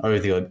Bikes and Oh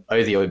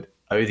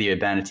the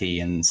Urbanity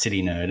and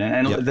City Nerd,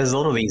 and there's a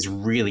lot of these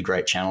really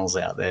great channels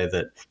out there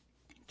that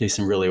do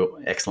some really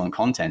excellent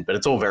content, but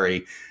it's all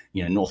very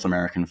North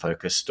American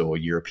focused or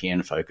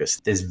European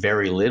focused. There's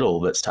very little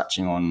that's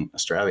touching on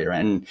Australia,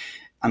 and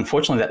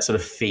unfortunately that sort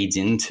of feeds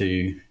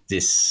into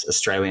this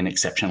Australian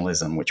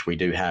exceptionalism, which we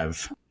do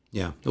have.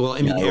 Yeah, well,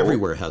 I mean,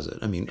 everywhere has it.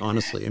 I mean,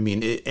 honestly,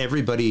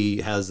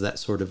 everybody has that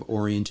sort of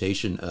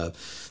orientation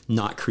of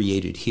not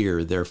created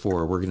here,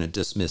 therefore we're going to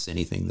dismiss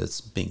anything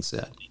that's being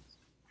said.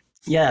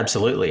 Yeah,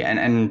 absolutely.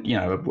 And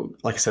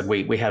like I said,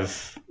 we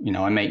have,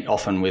 I meet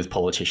often with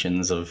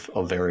politicians of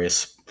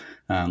various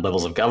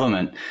levels of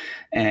government,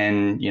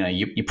 and,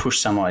 you push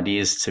some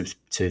ideas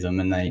to them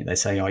and they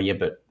say, oh yeah,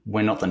 but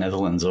we're not the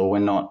Netherlands or we're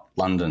not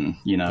London,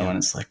 and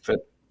it's like, but,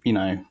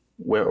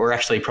 we're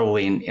actually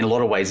probably in a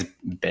lot of ways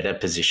better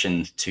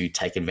positioned to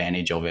take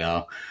advantage of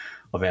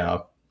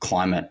our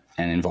climate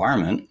and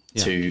environment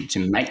to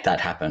make that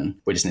happen.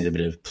 We just need a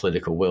bit of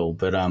political will.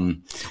 But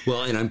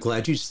well, and I'm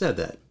glad you said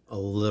that. A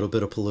little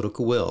bit of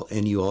political will.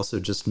 And you also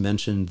just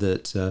mentioned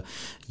that,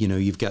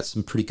 you've got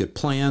some pretty good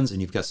plans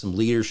and you've got some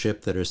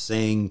leadership that are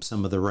saying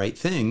some of the right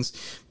things,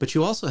 but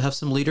you also have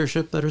some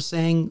leadership that are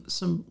saying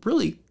some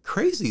really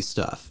crazy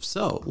stuff.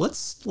 So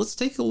let's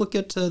take a look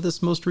at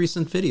this most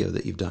recent video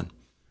that you've done.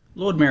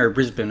 Lord Mayor of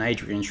Brisbane,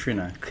 Adrian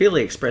Schrinner,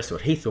 clearly expressed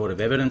what he thought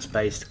of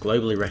evidence-based,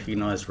 globally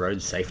recognised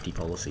road safety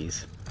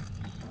policies.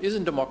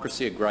 Isn't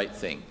democracy a great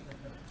thing?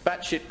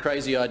 Batshit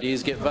crazy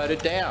ideas get voted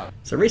down.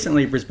 So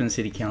recently, Brisbane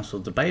City Council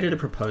debated a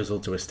proposal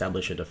to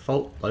establish a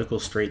default local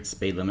street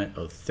speed limit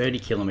of 30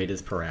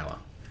 kilometres per hour.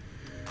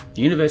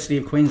 The University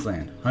of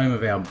Queensland, home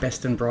of our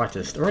best and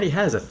brightest, already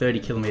has a 30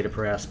 kilometre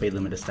per hour speed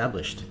limit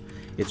established.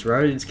 Its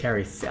roads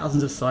carry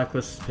thousands of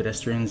cyclists,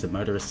 pedestrians and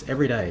motorists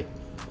every day.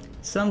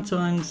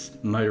 Sometimes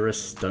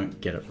motorists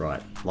don't get it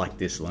right, like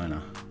this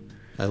learner.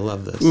 I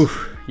love this.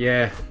 Oof,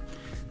 yeah.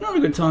 Not a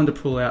good time to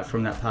pull out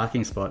from that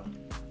parking spot.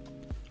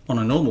 On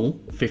a normal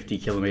 50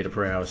 kilometre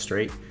per hour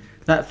street,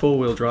 that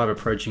four-wheel drive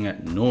approaching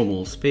at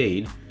normal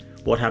speed,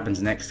 what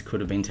happens next could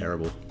have been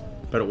terrible.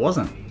 But it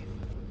wasn't.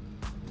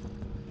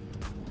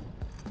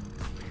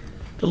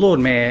 The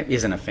Lord Mayor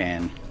isn't a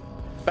fan.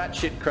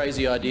 Batshit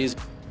crazy ideas.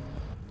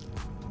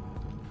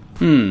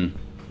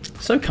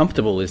 So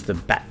comfortable is the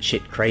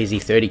batshit crazy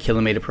 30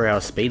 kilometre per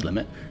hour speed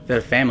limit that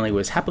a family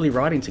was happily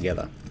riding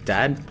together.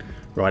 Dad,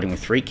 riding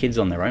with 3 kids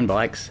on their own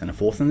bikes and a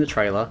 4th in the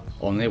trailer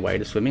on their way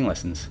to swimming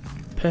lessons.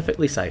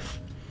 Perfectly safe.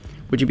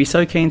 Would you be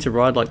so keen to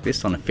ride like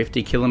this on a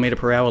 50 kilometre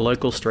per hour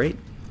local street?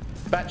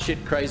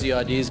 Batshit crazy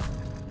ideas.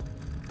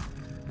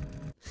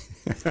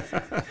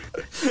 And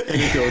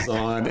it goes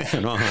on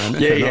and on.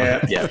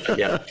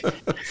 Yeah.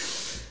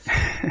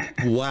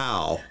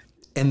 Wow.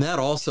 And that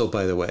also,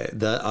 by the way,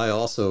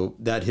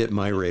 that hit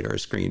my radar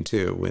screen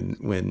too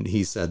when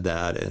he said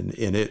that, and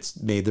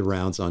it's made the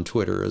rounds on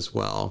Twitter as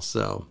well.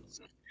 So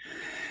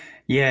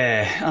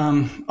yeah,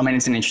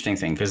 it's an interesting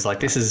thing because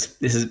this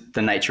is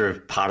the nature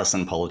of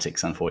partisan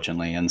politics,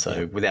 unfortunately. And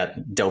so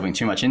without delving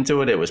too much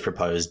into it, it was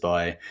proposed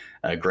by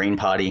a Green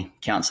Party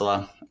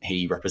councillor.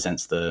 He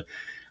represents the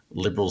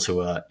Liberals who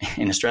are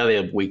in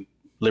Australia.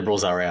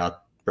 Liberals are our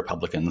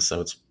Republicans.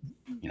 So it's,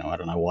 I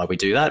don't know why we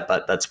do that,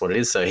 but that's what it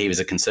is. So he was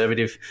a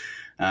Conservative.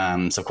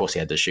 So of course he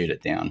had to shoot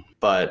it down.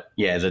 But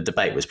yeah, the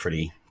debate was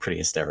pretty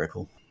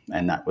hysterical.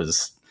 And that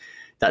was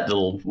that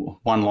little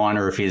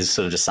one-liner of his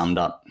sort of just summed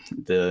up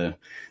the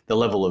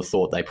level of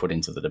thought they put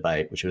into the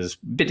debate, which was a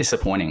bit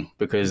disappointing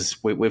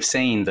because we've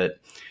seen that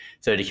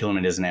 30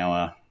 kilometres an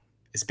hour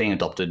is being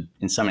adopted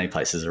in so many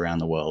places around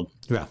the world.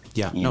 Yeah,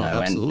 no,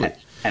 absolutely.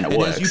 And it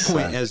works.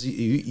 As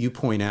you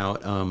point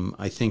out,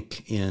 I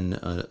think in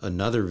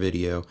another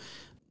video,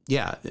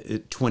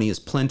 20 is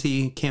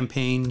plenty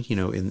campaign,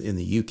 in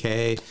the UK,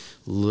 a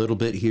little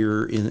bit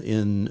here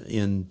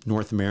in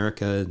North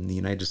America, in the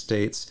United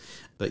States.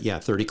 But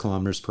 30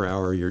 kilometers per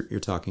hour,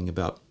 you're talking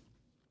about,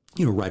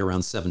 right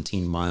around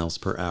 17 miles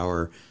per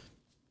hour.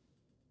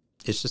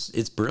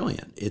 It's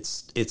brilliant.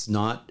 It's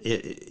not,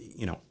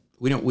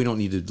 we don't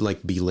need to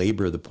like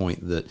belabor the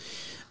point that,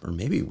 or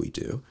maybe we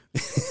do,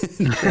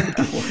 that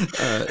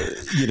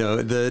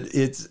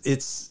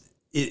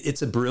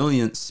it's a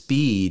brilliant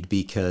speed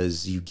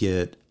because you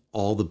get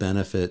all the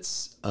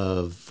benefits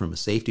from a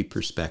safety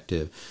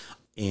perspective,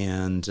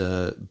 and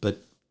but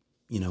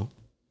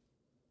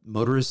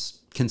motorists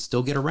can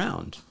still get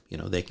around.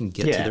 They can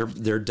get to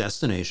their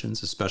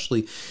destinations,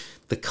 especially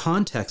the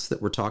context that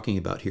we're talking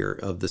about here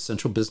of the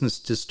central business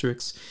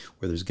districts,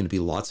 where there's going to be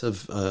lots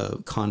of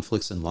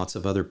conflicts and lots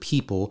of other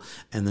people,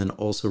 and then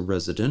also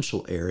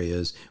residential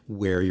areas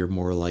where you're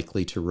more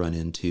likely to run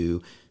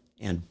into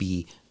and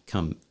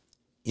come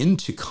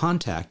into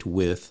contact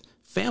with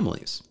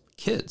families,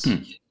 kids.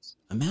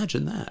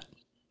 Imagine that.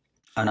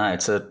 I know,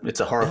 it's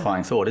a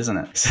horrifying thought, isn't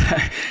it?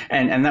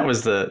 and that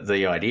was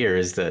the idea,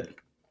 is that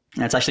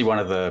it's actually one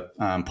of the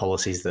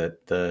policies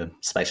that the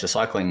Space for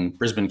Cycling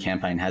Brisbane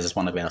campaign has as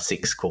one of our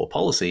 6 core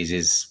policies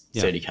is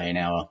 30k an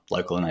hour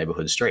local and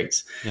neighbourhood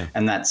streets.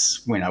 And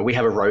that's, we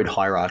have a road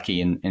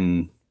hierarchy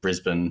in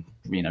Brisbane,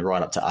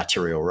 right up to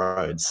arterial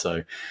roads.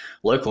 So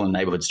local and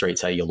neighbourhood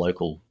streets are your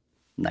local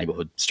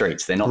neighbourhood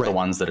streets. They're not the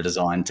ones that are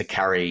designed to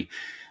carry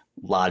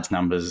large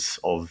numbers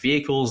of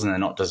vehicles, and they're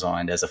not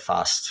designed as a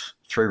fast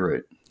through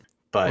route.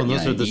 But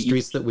those are the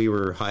streets that we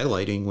were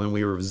highlighting when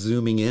we were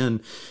zooming in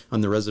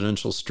on the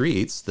residential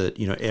streets, that,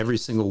 every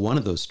single one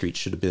of those streets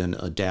should have been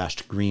a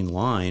dashed green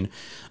line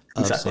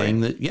of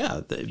saying that,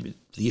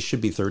 these should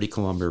be 30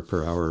 kilometer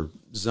per hour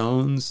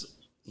zones,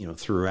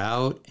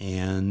 throughout.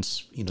 And,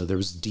 there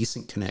was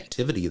decent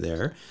connectivity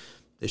there.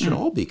 They should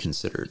all be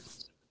considered.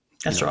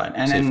 That's right.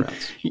 And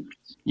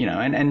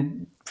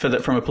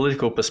from a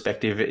political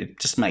perspective, it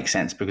just makes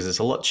sense because it's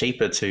a lot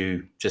cheaper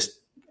to just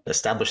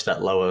establish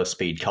that lower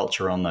speed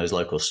culture on those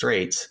local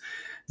streets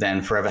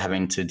than forever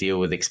having to deal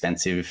with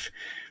expensive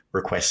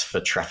requests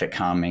for traffic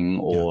calming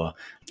or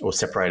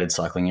separated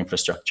cycling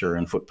infrastructure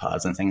and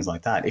footpaths and things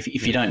like that.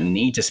 If you don't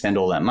need to spend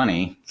all that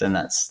money, then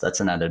that's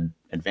an added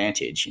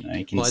advantage.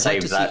 You can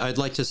save that. I'd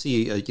like to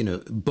see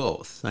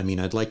both. I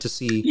mean, I'd like to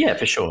see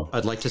for sure.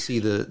 I'd like to see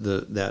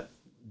that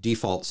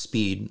default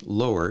speed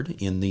lowered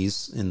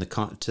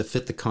to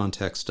fit the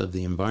context of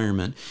the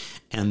environment,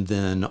 and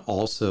then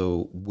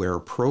also, where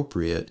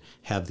appropriate,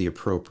 have the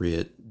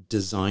appropriate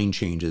design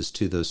changes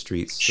to those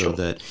streets so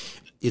that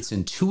it's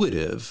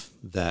intuitive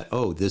that,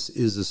 this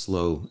is a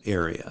slow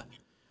area.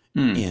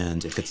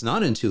 And if it's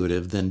not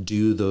intuitive, then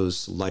do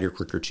those lighter,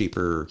 quicker,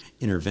 cheaper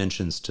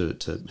interventions to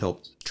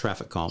help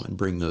traffic calm and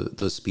bring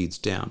those speeds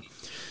down.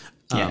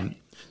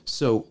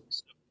 So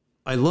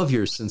I love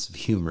your sense of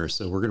humor.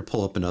 So we're going to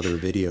pull up another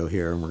video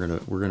here, and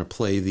we're going to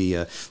play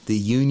the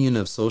Union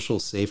of Social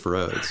Safe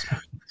Roads,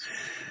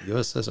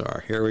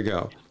 USSR. Here we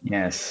go.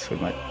 Yes, we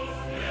might.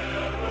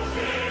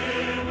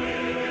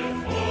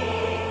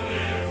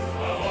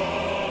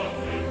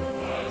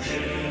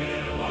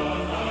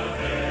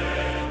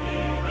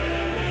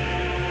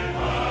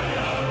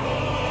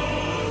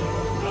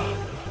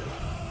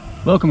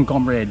 Welcome,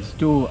 comrades,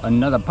 to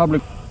another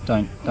public...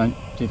 Don't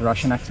do the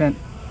Russian accent.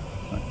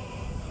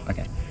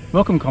 Okay.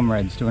 Welcome,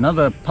 comrades, to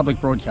another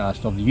public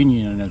broadcast of the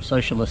Union of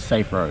Socialist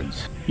Safe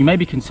Roads. You may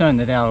be concerned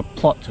that our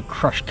plot to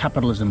crush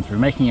capitalism through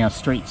making our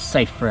streets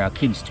safe for our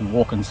kids to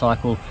walk and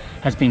cycle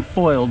has been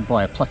foiled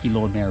by a plucky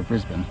Lord Mayor of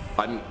Brisbane.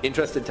 I'm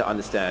interested to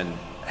understand,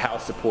 how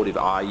supportive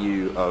are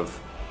you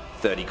of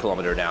 30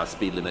 kilometre an hour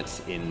speed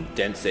limits in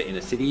denser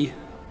inner city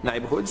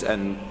neighbourhoods,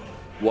 and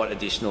what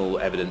additional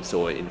evidence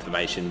or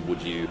information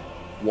would you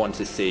want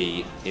to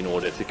see in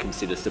order to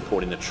consider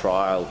supporting the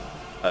trial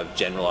of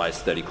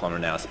generalised 30 kilometre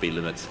an hour speed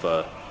limits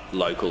for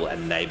local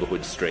and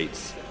neighbourhood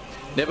streets?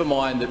 Never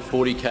mind that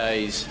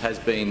 40Ks has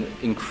been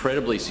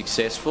incredibly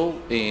successful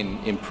in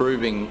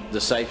improving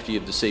the safety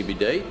of the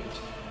CBD,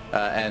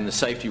 and the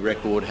safety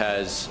record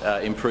has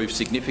improved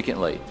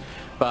significantly.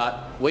 But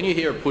when you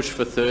hear a push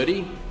for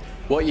 30,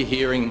 what you're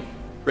hearing,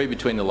 read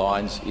between the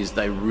lines, is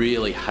they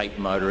really hate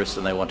motorists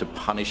and they want to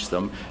punish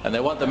them and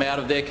they want them out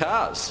of their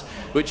cars,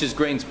 which is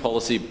Green's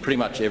policy pretty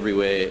much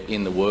everywhere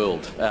in the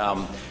world.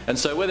 And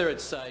so whether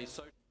it's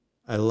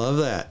I love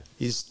that.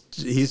 He's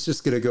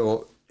just going to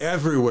go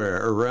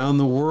everywhere around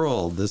the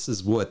world. This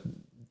is what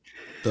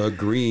the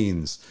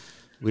Greens...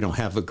 We don't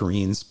have a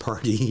Greens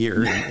party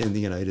here in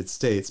the United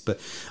States, but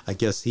I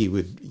guess he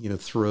would,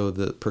 throw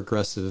the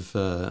progressive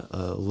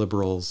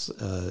liberals,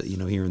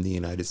 here in the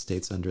United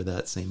States under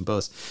that same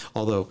bus.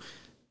 Although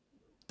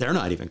they're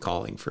not even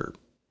calling for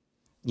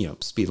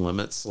speed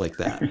limits like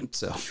that.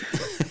 So,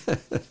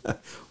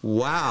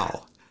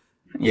 wow.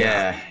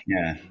 Yeah.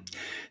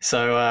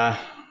 So,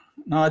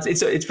 no,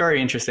 it's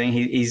very interesting.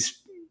 He's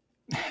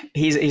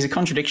a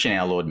contradiction,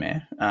 our Lord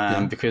Mayor,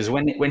 because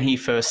when he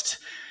first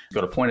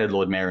got appointed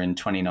Lord Mayor in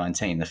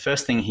 2019, the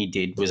first thing he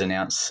did was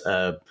announce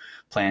a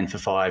plan for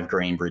 5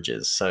 green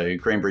bridges. So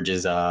green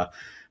bridges are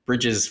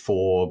bridges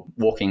for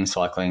walking,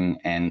 cycling,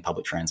 and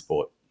public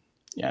transport.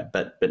 Yeah,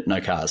 but no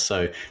cars.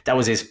 So that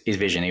was his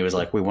vision. He was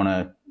like, we want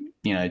to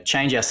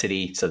change our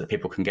city so that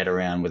people can get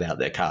around without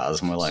their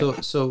cars. And we're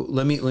like, so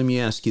let me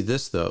ask you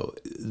this though.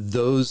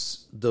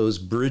 Those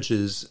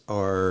bridges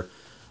are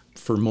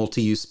for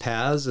multi-use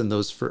paths, and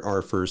those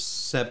are for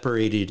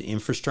separated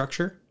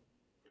infrastructure.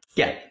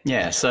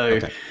 Yeah. So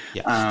okay.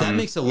 That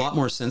makes a lot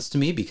more sense to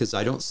me, because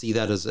I don't see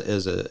that as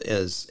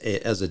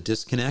a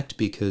disconnect,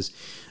 because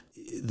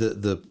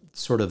the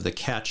sort of the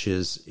catch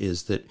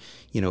is that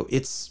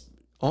it's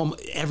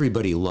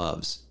everybody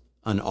loves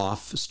an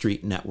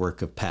off-street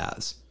network of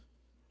paths.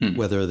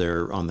 Whether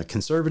they're on the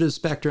conservative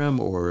spectrum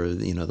or,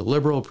 the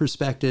liberal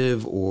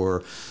perspective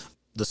or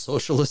the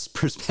socialist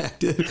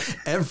perspective,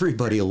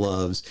 everybody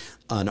loves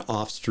an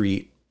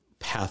off-street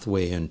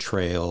pathway and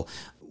trail.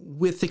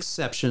 With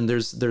exception,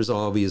 there's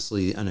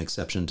obviously an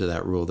exception to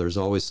that rule. There's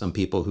always some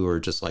people who are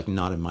just like,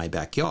 not in my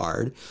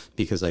backyard,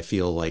 because I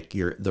feel like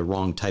you're the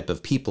wrong type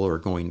of people are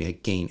going to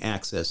gain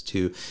access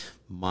to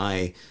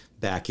my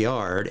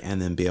backyard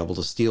and then be able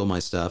to steal my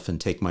stuff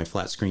and take my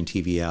flat screen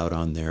TV out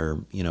on their,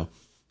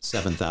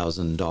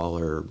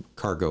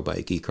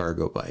 $7,000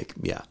 e-cargo bike.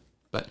 Yeah.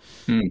 But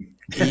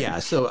yeah,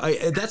 so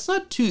that's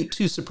not too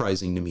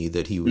surprising to me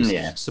that he was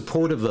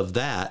supportive of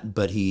that,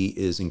 but he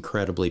is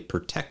incredibly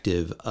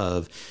protective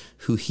of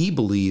who he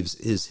believes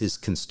is his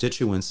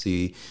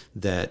constituency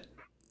that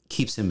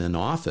keeps him in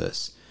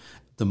office,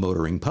 the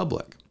motoring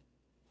public.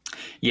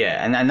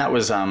 Yeah, and that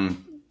was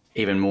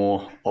even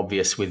more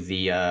obvious with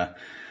the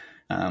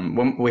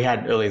when we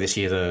had earlier this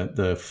year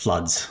the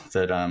floods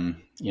that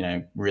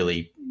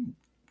really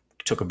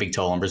took a big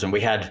toll on Brisbane. We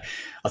had,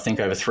 I think,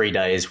 over 3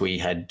 days, we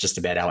had just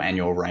about our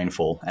annual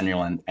rainfall,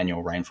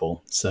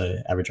 so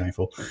average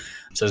rainfall.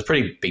 So it was a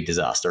pretty big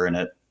disaster, and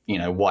it,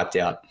 wiped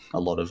out a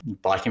lot of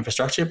bike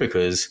infrastructure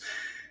because,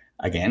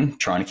 again,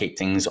 trying to keep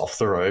things off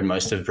the road.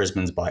 Most of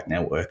Brisbane's bike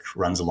network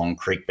runs along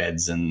creek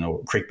beds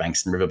or creek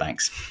banks and river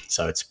banks.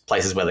 So it's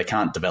places where they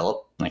can't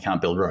develop and they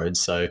can't build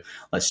roads. So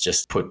let's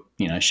just put,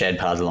 shared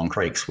paths along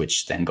creeks,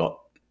 which then got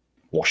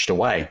washed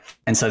away.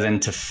 And so then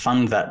to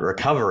fund that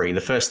recovery, the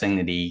first thing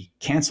that he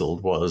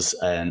cancelled was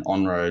an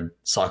on-road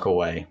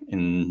cycleway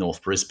in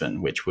North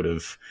Brisbane, which would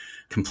have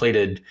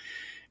ended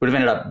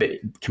up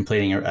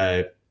completing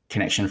a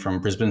connection from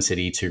Brisbane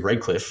City to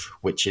Redcliffe,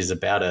 which is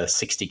about a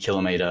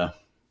 60-kilometre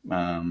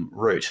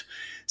route.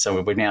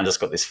 So we've now just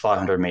got this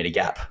 500-metre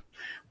gap,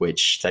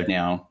 which they've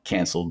now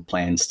cancelled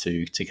plans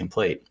to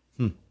complete.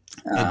 And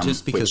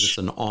just because it's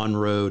an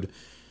on-road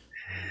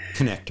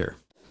connector.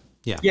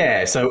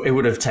 Yeah. So it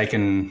would have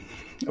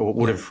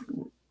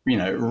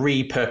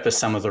repurposed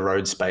some of the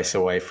road space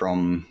away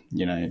from,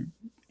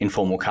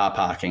 informal car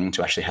parking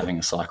to actually having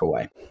a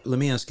cycleway. Let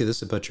me ask you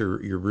this about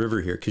your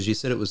river here, because you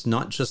said it was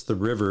not just the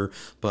river,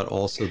 but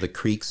also the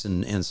creeks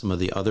and some of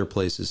the other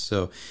places.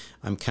 So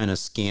I'm kind of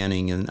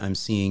scanning and I'm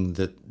seeing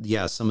that,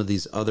 some of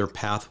these other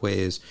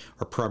pathways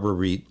are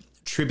probably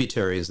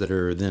tributaries that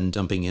are then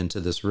dumping into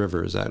this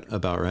river. Is that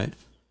about right?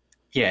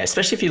 Yeah,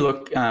 especially if you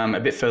look a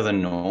bit further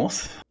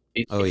north.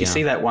 If you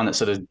see that one that's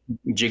sort of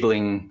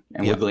jiggling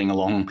and wiggling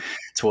along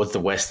towards the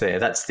west there,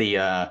 that's the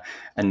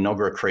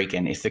Enoggera Creek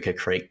and Ithaca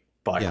Creek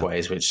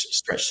bikeways, which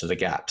stretch to the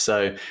gap.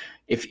 So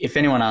if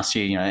anyone asks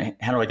you,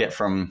 how do I get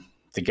from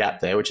the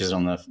gap there, which is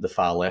on the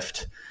far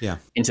left,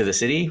 into the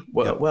city?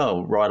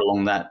 Well, right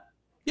along that.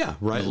 Yeah,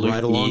 right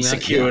along that.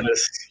 Secured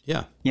us.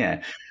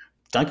 Yeah.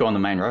 Don't go on the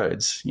main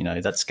roads.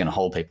 That's going to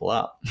hold people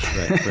up.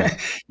 Right.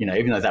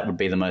 Even though that would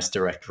be the most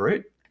direct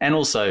route, and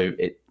also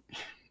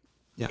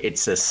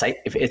it's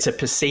a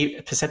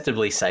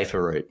perceptively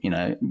safer route.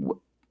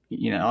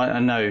 I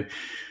know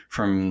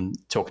from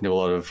talking to a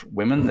lot of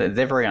women that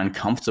they're very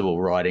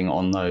uncomfortable riding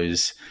on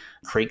those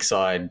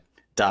creekside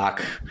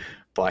dark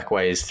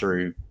bikeways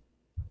through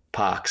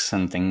parks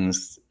and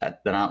things that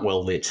aren't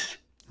well lit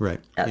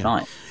at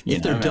night.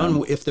 If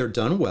they're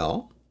done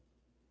well,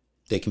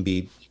 they can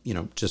be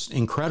just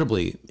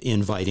incredibly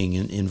inviting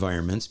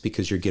environments,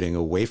 because you're getting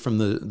away from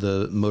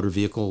the motor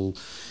vehicle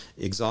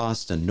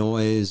exhaust and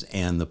noise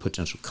and the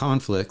potential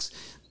conflicts.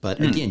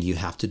 But again, you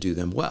have to do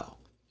them well.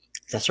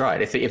 That's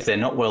right. If they're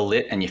not well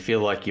lit and you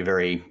feel like you're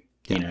very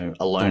alone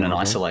vulnerable and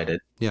isolated,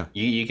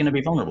 you're going to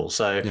be vulnerable.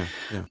 So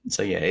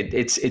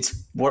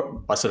it's what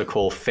I sort of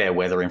call fair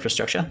weather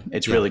infrastructure.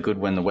 It's really good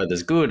when the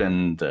weather's good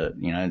and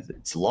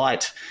it's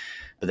light.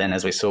 But then,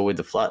 as we saw with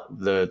the flood,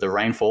 the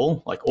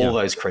rainfall, like all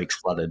those creeks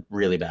flooded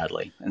really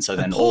badly, and so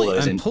then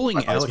I'm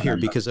pulling out here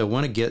because I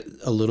want to get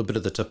a little bit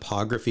of the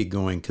topography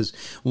going. Because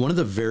one of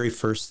the very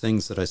first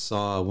things that I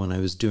saw when I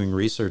was doing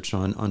research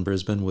on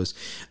Brisbane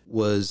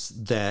was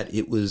that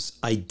it was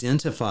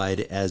identified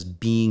as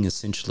being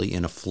essentially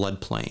in a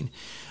floodplain.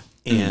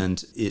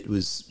 And it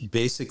was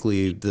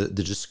basically the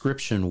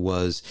description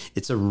was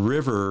it's a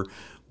river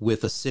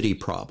with a city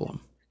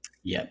problem.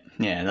 Yeah,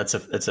 that's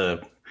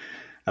a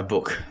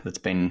book that's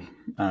been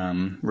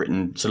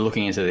written, sort of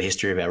looking into the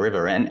history of our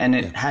river, and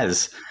it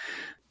has,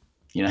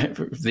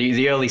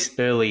 the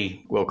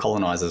early well,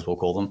 colonizers, we'll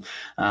call them,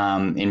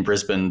 in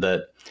Brisbane,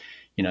 that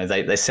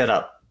they set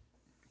up,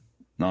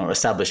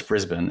 established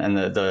Brisbane, and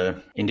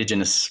the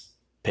indigenous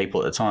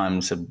people at the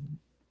time said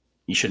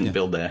you shouldn't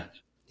build there.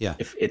 Yeah,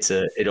 if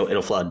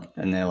it'll flood,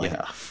 and they're like,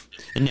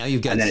 And now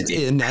you've got,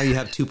 and now you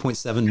have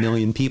 2.7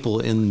 million people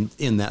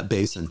in that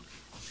basin.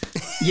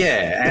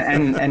 Yeah,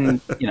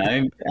 and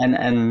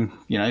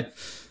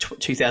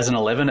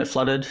 2011 it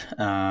flooded,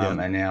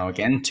 and now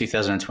again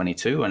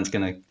 2022, and it's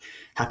going to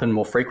happen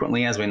more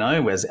frequently, as we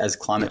know, as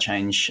climate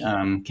change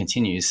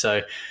continues.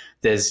 So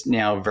there's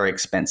now very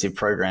expensive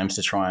programs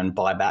to try and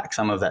buy back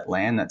some of that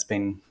land that's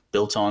been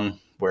built on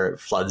where it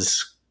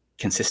floods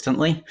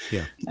consistently,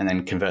 and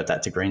then convert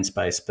that to green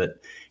space.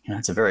 But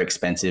it's a very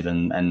expensive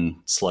and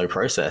slow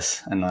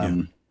process.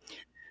 And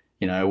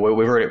we've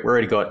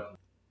already got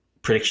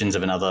predictions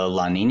of another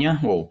La Nina.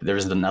 Well, there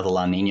is another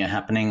La Nina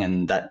happening,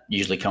 and that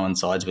usually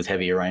coincides with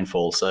heavier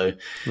rainfall. So,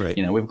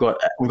 we've got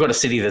a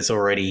city that's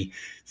already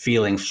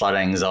feeling flood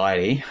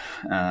anxiety,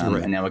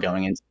 and now we're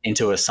going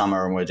into a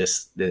summer, and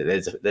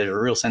there's a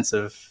real sense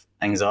of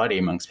anxiety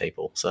amongst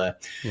people. So,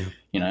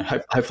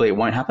 hopefully it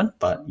won't happen,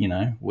 but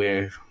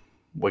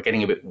we're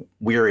getting a bit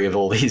weary of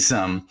all these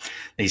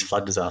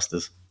flood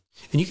disasters.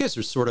 And you guys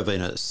are sort of in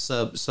a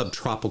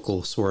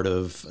subtropical sort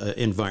of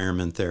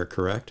environment there,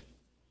 correct?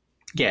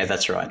 Yeah,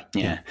 that's right.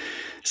 Yeah.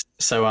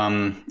 So,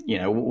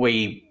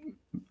 we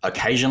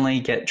occasionally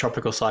get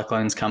tropical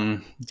cyclones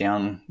come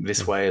down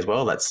this way as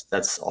well.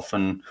 That's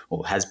often,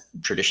 or has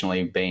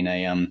traditionally been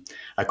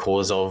a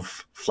cause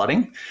of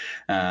flooding.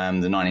 The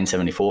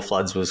 1974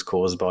 floods was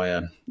caused by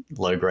a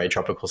low-grade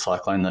tropical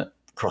cyclone that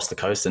crossed the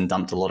coast and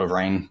dumped a lot of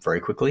rain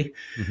very quickly.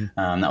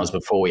 That was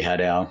before we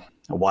had our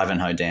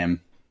Wivenhoe Dam,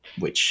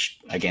 which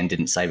again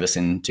didn't save us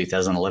in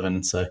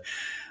 2011. So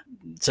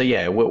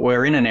yeah,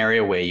 we're in an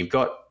area where you've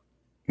got,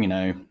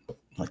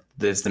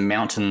 there's the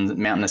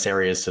mountainous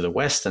areas to the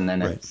west, and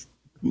then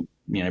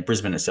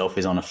Brisbane itself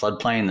is on a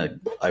floodplain that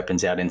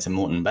opens out into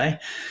Moreton Bay.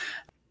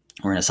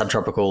 We're in a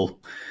subtropical,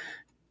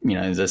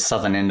 the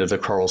southern end of the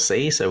Coral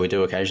Sea, so we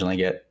do occasionally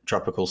get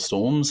tropical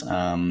storms,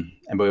 and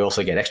we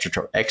also get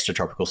extra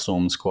tropical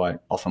storms quite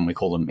often. We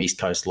call them East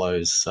Coast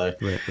lows. So,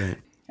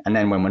 and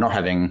then when we're not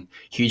having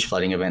huge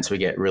flooding events, we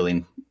get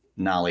really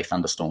gnarly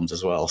thunderstorms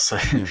as well. So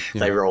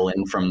they roll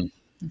in from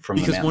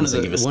because the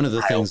mountains. One of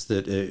the things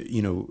that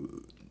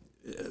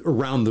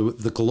around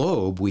the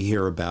globe we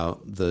hear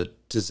about the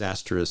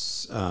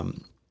disastrous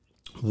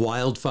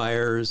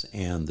wildfires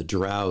and the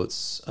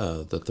droughts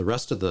that the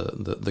rest of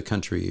the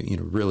country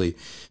really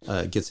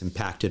gets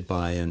impacted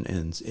by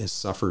and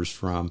suffers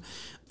from,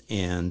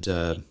 and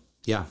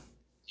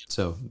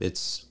so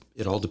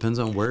it all depends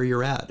on where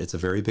you're at. It's a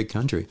very big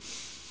country.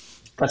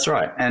 That's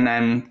right,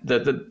 and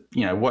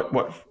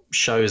what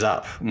shows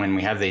up when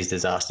we have these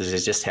disasters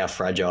is just how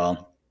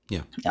fragile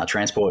our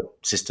transport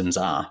systems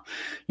are.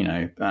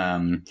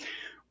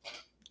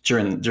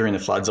 During the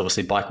floods,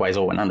 obviously bikeways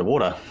all went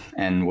underwater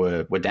and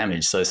were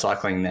damaged. So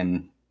cycling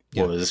then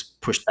was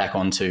pushed back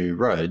onto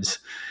roads,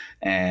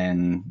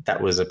 and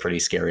that was a pretty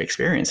scary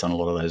experience on a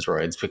lot of those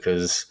roads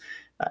because,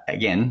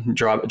 again,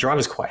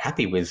 drivers quite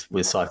happy with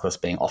cyclists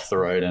being off the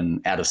road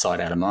and out of sight,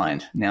 out of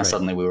mind. Now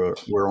suddenly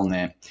we're on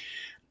there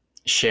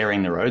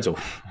sharing the roads, or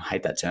I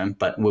hate that term,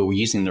 but we were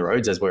using the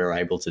roads as we were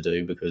able to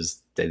do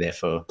because they're there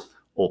for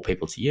all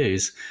people to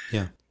use.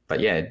 Yeah.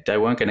 But they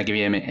weren't going to give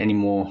you any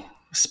more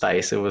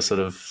space. It was sort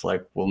of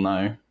like, well,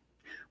 no,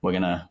 we're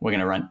gonna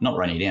not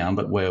run you down,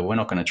 but we're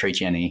not going to treat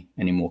you any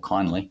more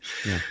kindly.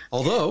 Yeah.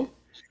 Although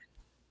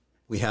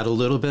we had a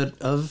little bit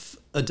of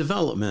a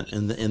development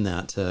in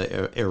that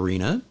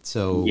arena.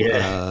 So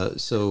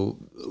so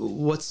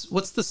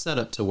what's the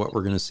setup to what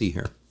we're going to see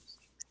here?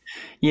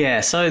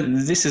 Yeah, so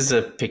this is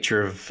a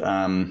picture of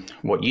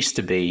what used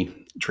to be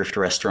Drift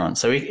Restaurant.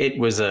 So it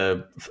was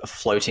a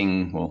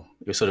floating, well,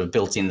 it was sort of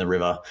built in the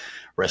river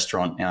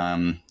restaurant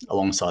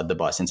alongside the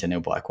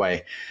Bicentennial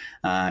Bikeway.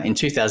 In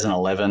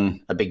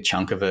 2011, a big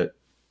chunk of it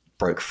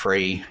broke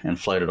free and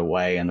floated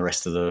away, and the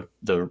rest of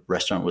the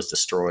restaurant was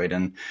destroyed.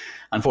 And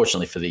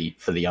unfortunately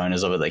for the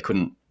owners of it, they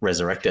couldn't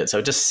resurrect it. So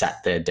it just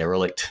sat there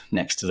derelict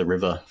next to the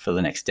river for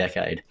the next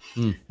decade.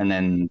 And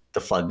then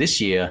the flood this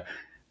year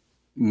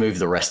moved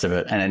the rest of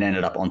it, and it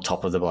ended up on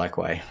top of the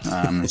bikeway,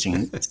 as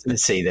you can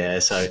see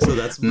there. So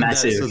that's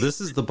massive. So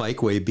this is the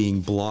bikeway being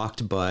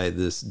blocked by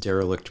this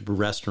derelict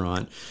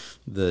restaurant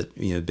that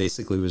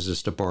basically was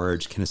just a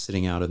barge kind of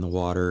sitting out in the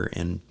water,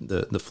 and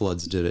the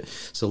floods did it.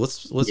 So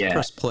let's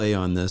press play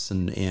on this,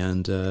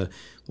 and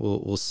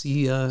we'll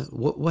see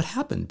what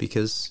happened,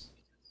 because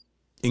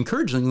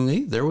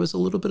encouragingly there was a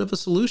little bit of a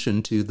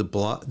solution to the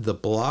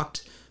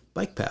blocked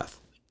bike path.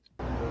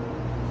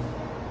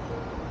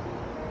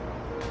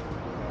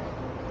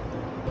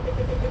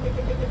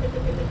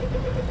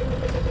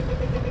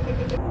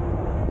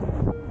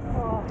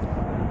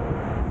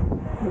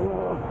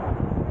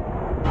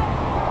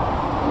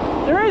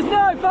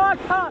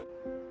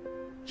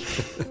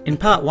 In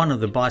part 1 of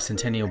the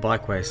Bicentennial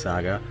Bikeway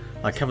saga,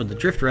 I covered the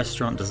Drift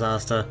restaurant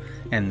disaster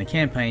and the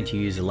campaign to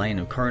use a lane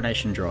of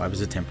Coronation Drive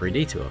as a temporary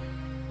detour.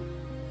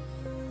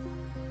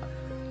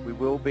 We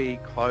will be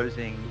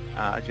closing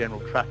a general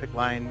traffic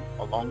lane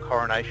along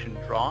Coronation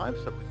Drive,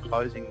 so we're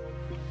closing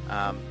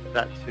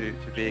that to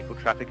vehicle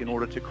traffic in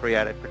order to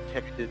create a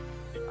protected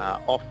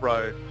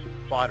off-road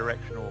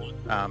bi-directional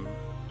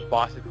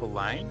bicycle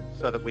lane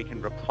so that we can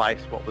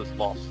replace what was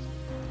lost.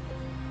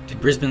 Did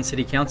Brisbane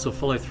City Council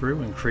follow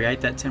through and create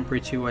that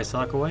temporary two-way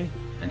cycleway?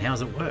 And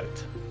how's it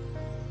worked?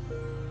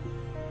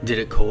 Did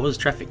it cause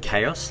traffic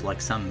chaos like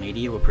some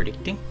media were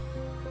predicting?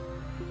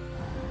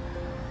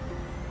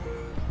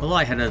 Well,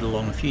 I headed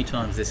along a few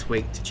times this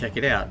week to check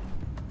it out.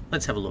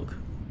 Let's have a look.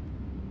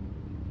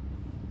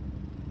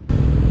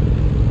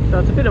 So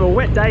it's a bit of a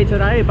wet day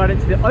today, but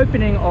it's the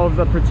opening of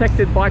the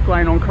protected bike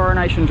lane on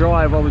Coronation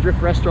Drive while the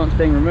Drift restaurant's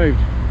being removed.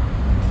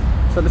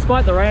 So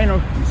despite the rain,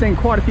 I'm seeing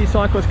quite a few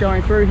cyclists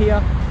going through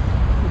here.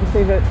 You can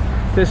see that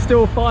there's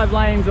still 5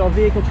 lanes of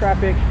vehicle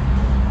traffic.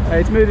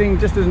 It's moving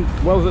just as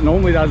well as it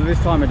normally does at this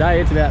time of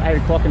day. It's about 8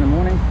 o'clock in the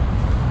morning.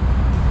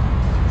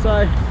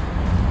 So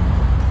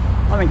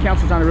I think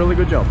Council's done a really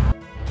good job.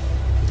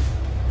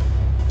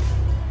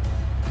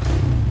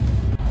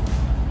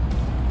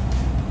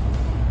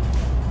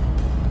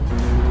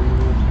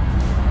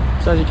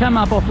 So as you come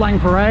up off Lang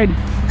Parade,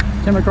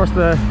 come across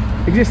the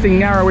existing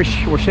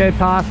narrowish or shared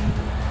path,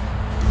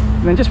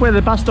 and then just where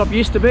the bus stop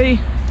used to be,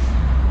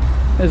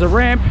 there's a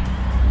ramp,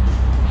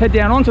 head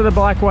down onto the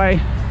bikeway,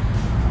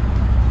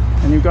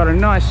 and you've got a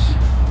nice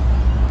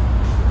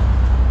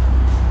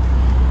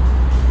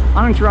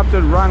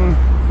uninterrupted run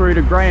through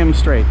to Graham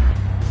Street.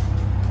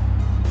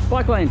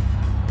 Bike lane.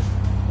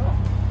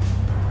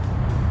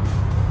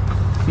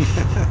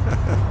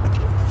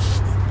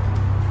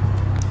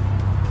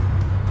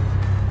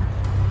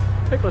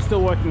 People are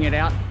still working it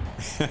out.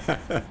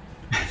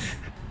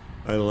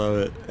 I love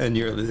it.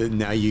 And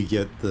now you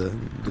get the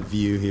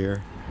view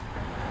here.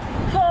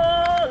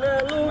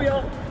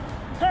 Hallelujah!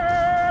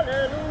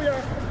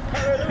 Hallelujah!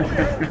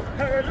 Hallelujah!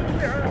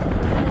 Hallelujah!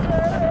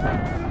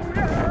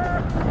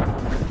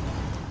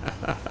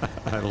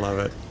 I love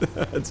it.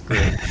 That's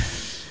great.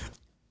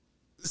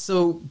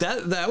 So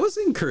that was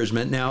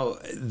encouragement. Now,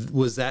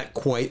 was that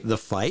quite the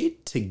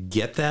fight to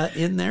get that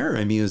in there?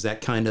 I mean, was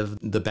that kind of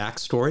the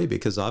backstory?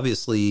 Because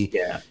obviously,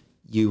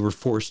 you were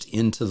forced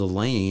into the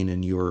lane,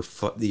 and you were,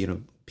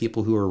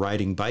 people who were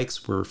riding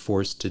bikes were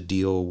forced to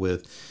deal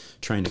with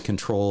trying to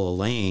control a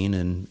lane,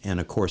 and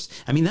of course,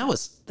 I mean,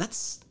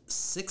 that's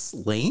 6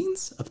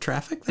 lanes of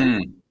traffic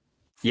there.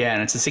 Yeah,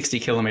 and it's a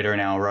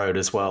 60-kilometre-an-hour road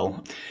as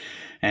well.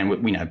 And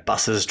we know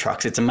buses,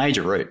 trucks, it's a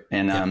major route.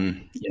 And,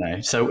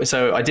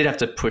 so I did have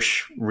to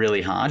push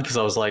really hard because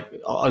I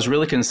was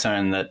really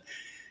concerned that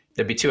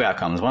there'd be 2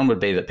 outcomes. One would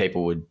be that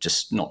people would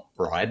just not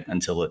ride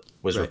until it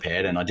was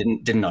repaired. And I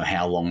didn't know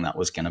how long that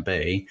was going to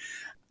be.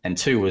 And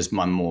 2 was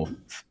my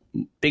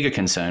bigger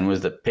concern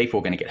was that people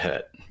were going to get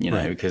hurt,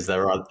 because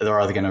they're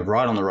either going to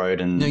ride on the road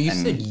and... No, you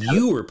said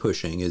you were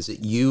pushing. Is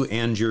it you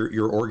and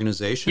your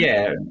organization?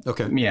 Yeah.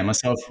 Okay. Yeah,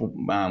 myself,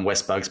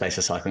 West Bug Space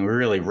for Cycling, we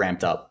really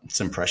ramped up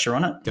some pressure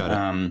on it. Got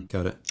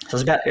it. So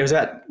it was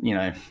about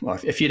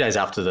a few days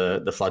after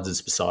the floods had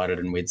subsided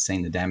and we'd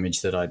seen the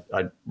damage that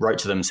I wrote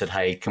to them and said,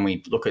 hey, can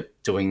we look at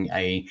doing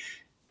a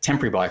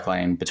temporary bike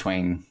lane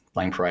between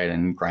Lang Parade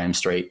and Graham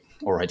Street,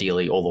 or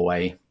ideally all the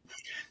way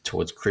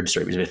towards Cribb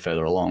Street, which is a bit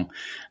further along.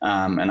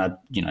 And I,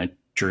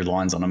 drew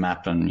lines on a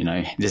map and,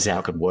 this is how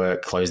it could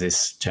work, close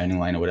this turning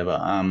lane or whatever.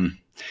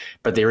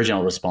 But the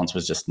original response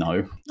was just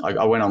no.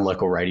 I went on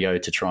local radio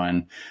to try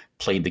and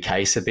plead the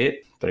case a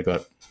bit, but I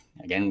got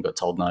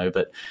told no.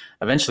 But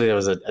eventually there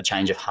was a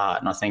change of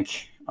heart. And I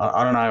think,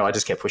 I don't know, I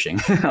just kept pushing.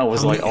 I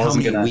was I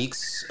wasn't going to... How many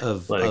weeks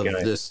of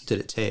this did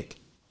it take?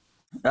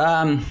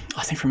 I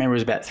think from memory it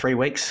was about 3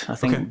 weeks,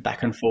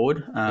 back and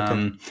forward.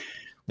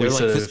 They're like,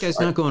 this guy's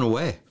not going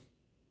away.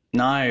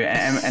 No,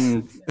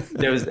 and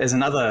there's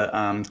another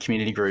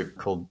community group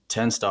called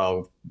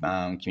Turnstile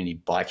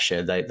Community Bike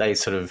Shed. They're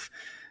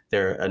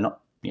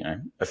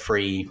a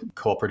free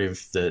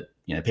cooperative that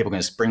people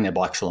can just bring their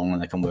bikes along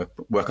and they can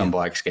work on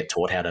bikes, get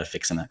taught how to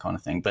fix them, that kind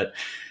of thing. But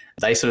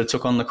they sort of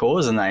took on the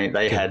cause, and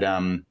they had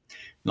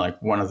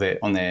one of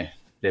their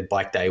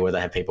bike day where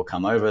they had people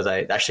come over.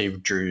 They actually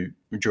drew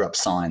up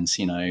signs,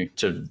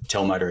 to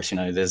tell motorists,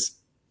 there's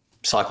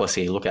cyclists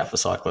here, look out for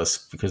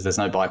cyclists because there's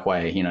no bike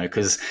way,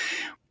 because.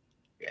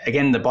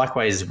 Again, the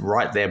bikeway is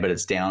right there, but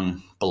it's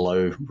down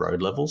below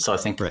road level. So I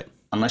think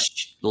unless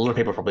a lot of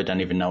people probably don't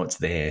even know it's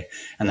there,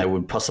 and they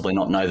would possibly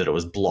not know that it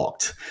was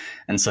blocked.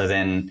 And so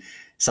then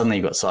suddenly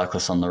you've got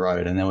cyclists on the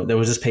road, and there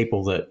was just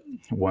people that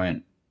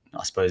weren't,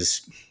 I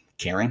suppose,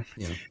 caring.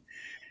 Yeah.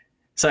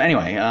 So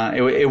anyway,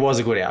 it was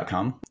a good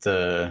outcome.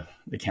 The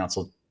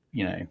council,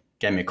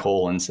 gave me a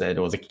call and said,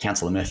 or the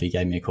Councillor Murphy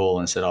gave me a call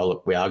and said, oh,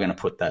 look, we are going to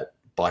put that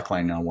bike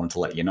lane and I wanted to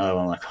let you know.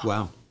 I'm like,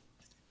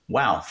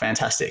 wow,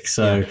 fantastic.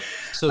 So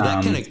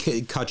that kind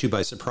of caught you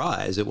by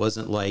surprise. It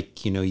wasn't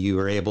like, you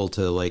were able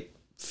to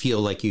feel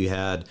like you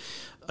had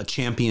a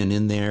champion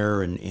in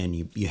there, and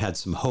you had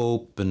some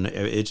hope, and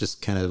it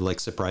just kind of like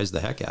surprised the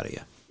heck out of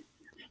you.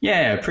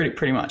 Yeah,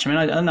 pretty much. I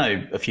mean, I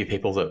know a few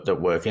people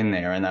that work in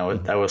there, and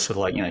they were sort of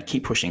like,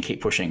 keep pushing,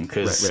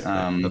 because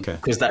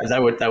right.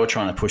 they were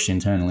trying to push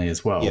internally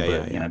as well.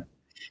 But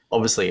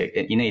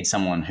obviously, you need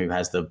someone who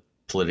has the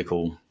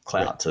political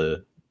clout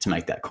to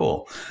make that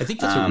call. I think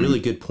that's a really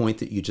good point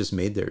that you just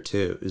made there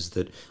too, is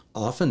that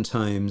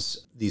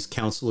oftentimes these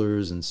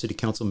councillors and city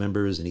council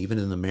members, and even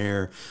in the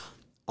mayor,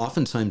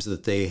 oftentimes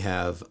that they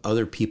have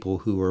other people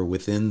who are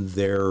within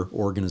their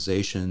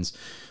organizations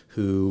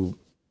who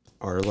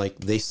are like,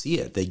 they see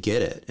it, they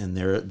get it, and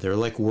they're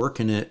like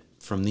working it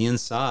from the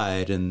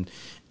inside, and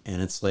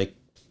it's like,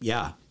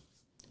 yeah,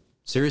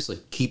 seriously,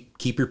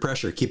 keep your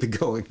pressure, keep it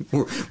going.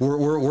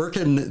 We're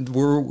working,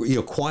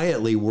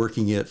 quietly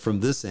working it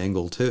from this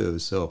angle too.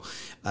 So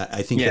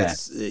I think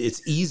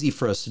it's easy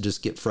for us to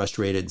just get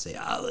frustrated and say,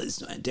 these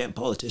damn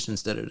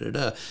politicians, da da da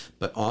da.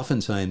 But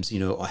oftentimes,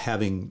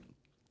 having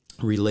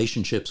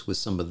relationships with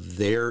some of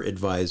their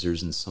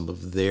advisors and some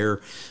of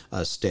their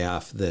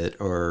staff that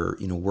are,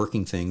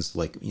 working things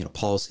like,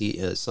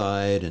 policy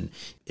side, and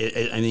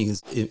I think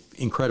it's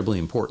incredibly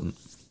important.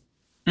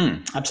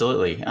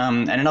 Absolutely.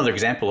 And another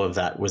example of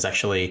that was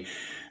actually,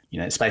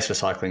 Space for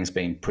Cycling has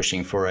been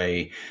pushing for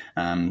a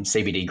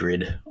CBD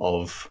grid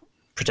of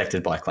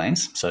protected bike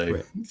lanes.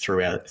 So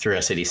through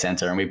our city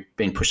centre, and we've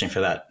been pushing for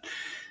that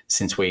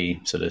since we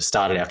sort of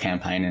started our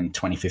campaign in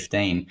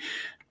 2015.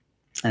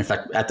 And in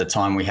fact, at the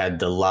time, we had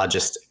the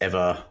largest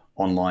ever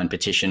online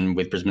petition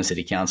with Brisbane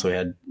City Council. We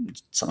had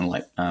something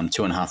like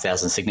 2,500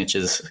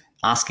 signatures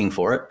asking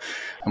for it,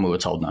 and we were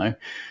told no.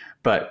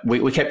 But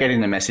we kept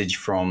getting the message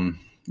from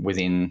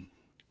within,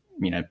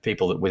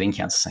 people that within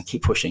council saying,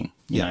 keep pushing,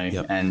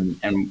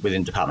 and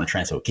within Department of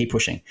Transport, keep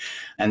pushing.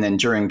 And then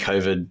during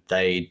COVID,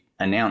 they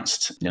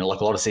announced,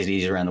 like a lot of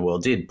cities around the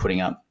world did, putting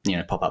up,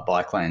 pop-up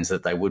bike lanes,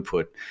 that they would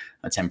put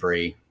a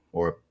temporary,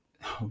 or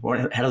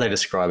how do they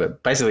describe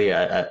it? Basically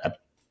a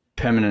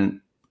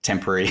permanent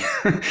temporary.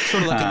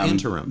 Sort of like an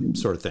interim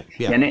sort of thing.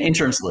 Yeah, an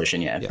interim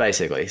solution,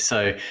 basically.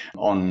 So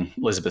on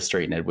Elizabeth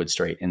Street and Edward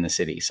Street in the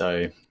city.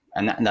 So,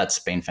 and that's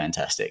been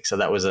fantastic. So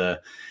that was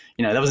that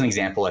was an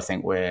example, I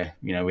think, where,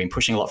 we've been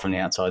pushing a lot from the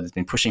outside, there's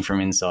been pushing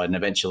from inside, and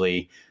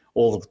eventually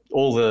all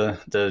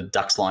the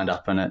ducks lined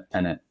up, and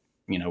it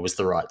was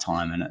the right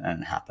time,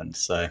 and it happened.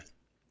 So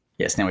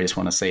yes, now we just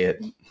want to see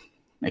it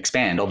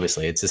expand.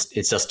 Obviously,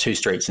 it's just 2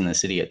 streets in the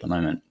city at the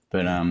moment,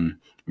 but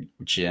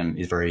which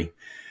is very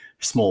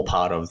small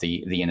part of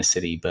the inner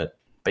city. But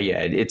yeah,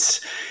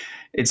 it's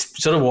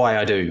sort of why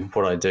I do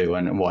what I do,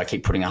 and why I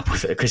keep putting up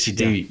with it, because you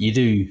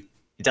do.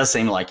 It does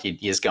seem like you're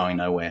just going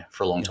nowhere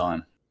for a long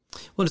time.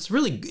 Well, it's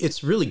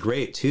really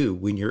great too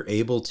when you're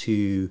able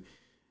to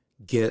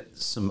get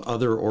some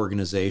other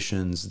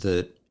organizations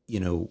that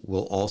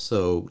will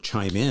also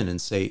chime in and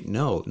say,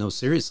 no,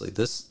 seriously,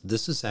 this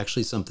is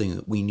actually something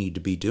that we need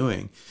to be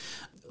doing.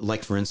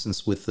 Like, for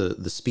instance, with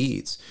the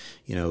speeds,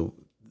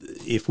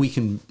 if we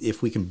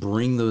can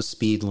bring those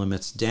speed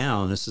limits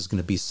down, this is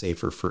going to be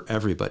safer for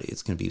everybody.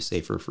 It's going to be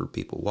safer for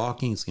people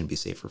walking. It's going to be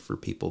safer for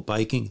people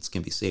biking. It's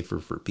going to be safer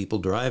for people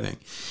driving.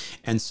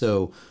 And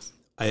so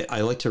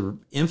I like to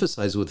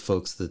emphasize with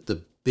folks that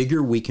the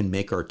bigger we can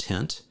make our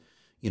tent,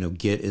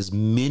 get as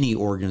many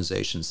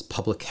organizations,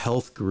 public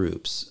health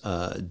groups,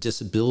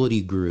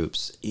 disability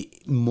groups,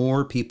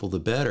 more people, the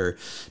better,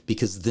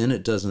 because then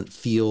it doesn't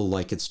feel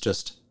like it's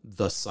just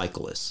the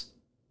cyclists,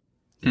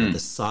 the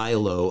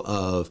silo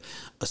of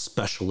a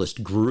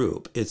specialist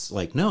group. It's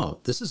like, no,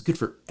 this is good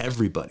for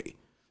everybody,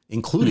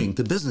 including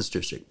the business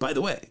district. By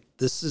the way,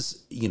 this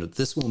is,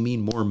 this will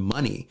mean more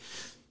money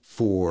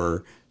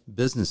for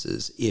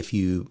businesses if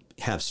you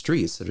have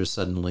streets that are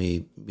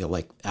suddenly,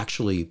 like,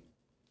 actually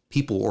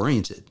people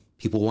oriented.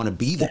 People want to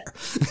be there.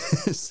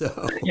 So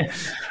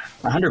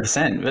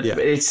 100%. But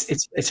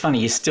it's funny.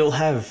 You still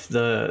have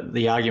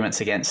the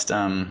arguments against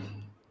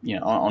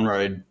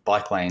on-road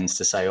bike lanes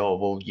to say, oh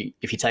well,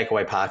 if you take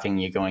away parking,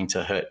 you're going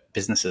to hurt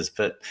businesses.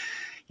 But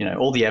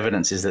all the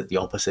evidence is that the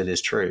opposite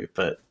is true.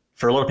 But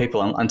for a lot of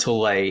people,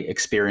 until they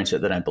experience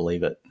it, they don't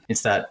believe it.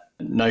 It's that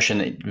notion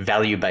that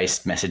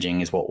value-based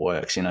messaging is what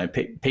works.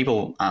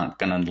 People aren't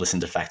going to listen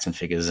to facts and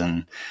figures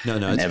and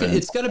evidence.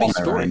 It's got to be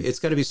story. It's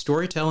got to be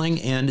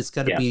storytelling, and it's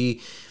got to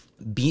be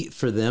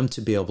for them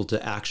to be able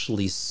to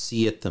actually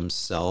see it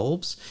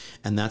themselves.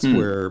 And that's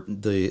where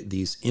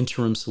these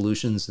interim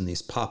solutions and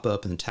these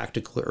pop-up and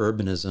tactical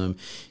urbanism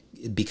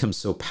becomes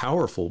so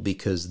powerful,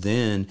 because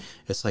then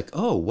it's like,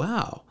 oh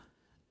wow,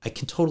 I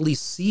can totally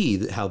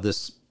see how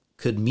this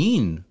could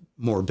mean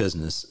more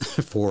business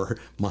for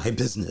my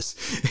business,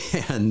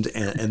 and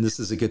this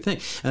is a good thing.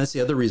 And that's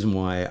the other reason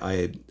why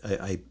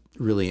I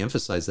really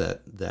emphasize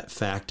that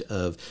fact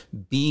of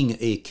being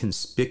a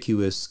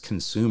conspicuous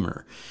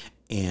consumer,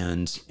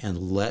 and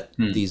let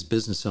these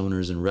business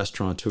owners and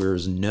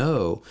restaurateurs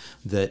know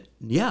that,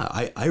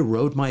 I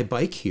rode my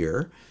bike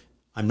here.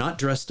 I'm not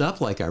dressed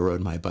up like I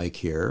rode my bike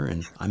here,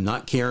 and I'm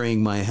not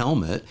carrying my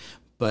helmet,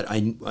 but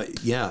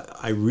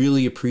I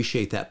really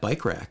appreciate that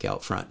bike rack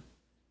out front.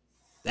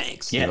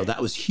 thanks. Yeah.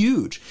 That was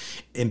huge.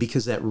 And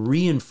because that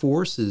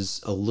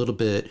reinforces a little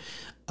bit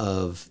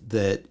of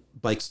that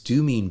bikes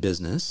do mean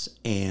business,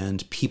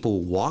 and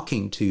people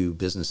walking to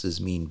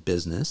businesses mean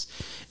business.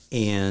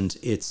 And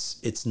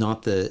it's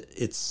not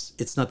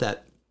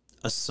that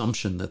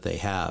assumption that they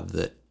have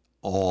that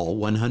all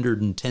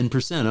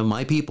 110% of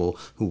my people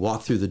who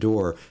walk through the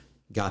door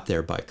got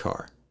there by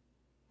car.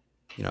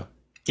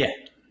 Yeah,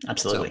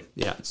 absolutely. So,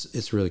 yeah,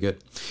 it's really good.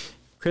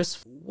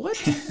 Chris, what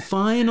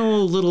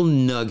final little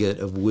nugget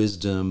of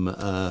wisdom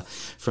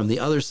from the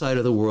other side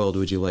of the world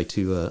would you like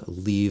to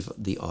leave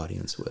the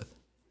audience with?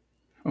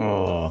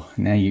 Oh,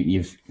 now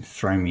you've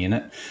thrown me in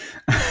it.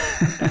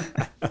 I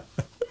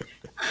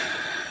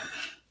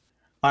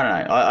don't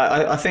know.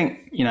 I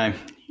think,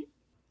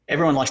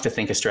 everyone likes to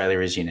think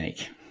Australia is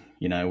unique.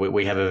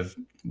 We're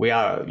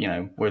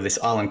this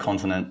island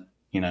continent,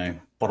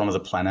 bottom of the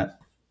planet.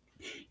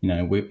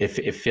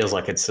 It feels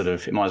like it's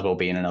it might as well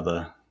be in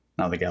another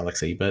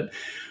galaxy. But,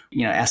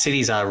 our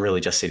cities are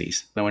really just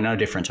cities. They were no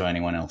different to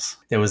anyone else.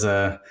 There was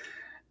a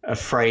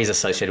phrase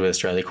associated with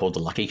Australia called the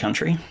lucky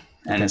country.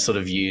 And it's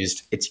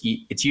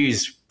it's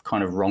used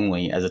kind of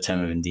wrongly as a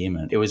term of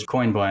endearment. It was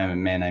coined by a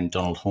man named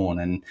Donald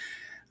Horne.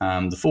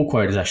 And the full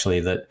quote is actually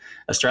that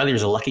Australia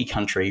is a lucky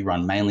country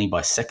run mainly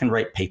by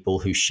second-rate people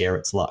who share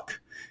its luck.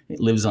 It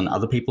lives on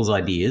other people's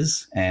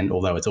ideas, and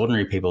although its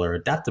ordinary people are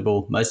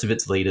adaptable, most of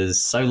its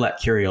leaders so lack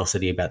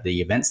curiosity about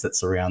the events that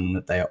surround them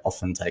that they are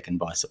often taken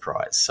by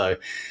surprise. So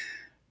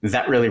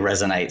that really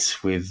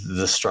resonates with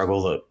the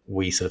struggle that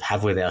we sort of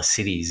have with our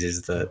cities,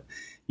 is that,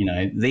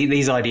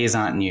 these ideas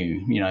aren't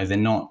new. They're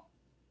not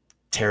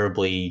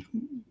terribly,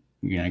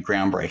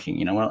 groundbreaking.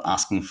 We're not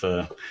asking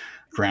for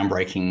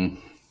groundbreaking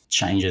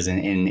changes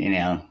in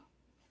our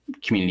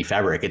community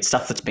fabric. It's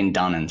stuff that's been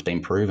done and it's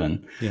been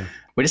proven. Yeah.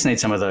 We just need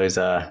some of those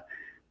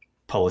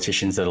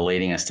politicians that are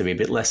leading us to be a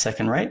bit less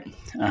second rate.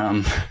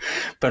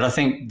 But I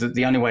think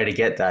the only way to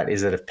get that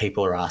is that if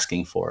people are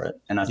asking for it.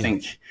 And I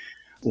think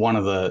one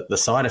of the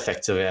side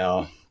effects of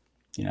our,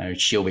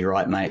 she'll be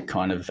right, mate,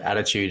 kind of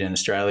attitude in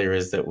Australia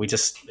is that we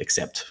just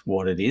accept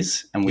what it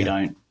is, and we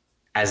don't,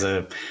 as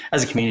a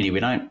community, we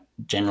don't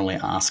generally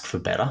ask for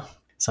better.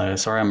 So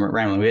sorry, I'm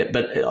rambling a bit,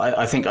 but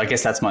I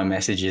guess that's my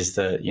message, is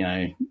that,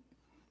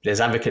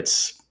 there's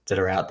advocates that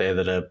are out there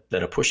that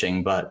are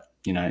pushing, but,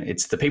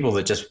 it's the people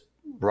that just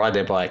ride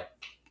their bike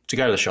to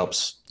go to the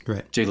shops,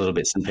 do little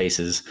bits and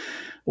pieces,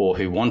 or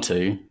who want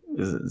to,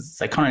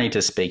 they kind of need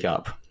to speak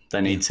up.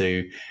 They need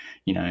to,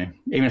 even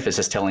if it's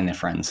just telling their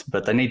friends,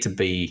 but it needs to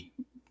be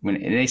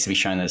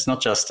shown that it's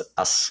not just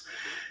us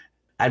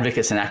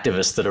advocates and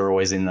activists that are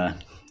always in the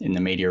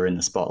media or in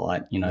the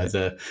spotlight.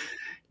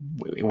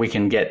 We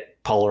can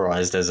get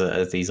polarized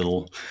as these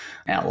little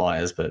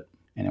outliers, but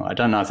anyway, I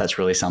don't know if that's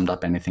really summed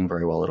up anything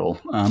very well at all.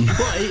 Well,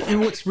 and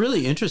what's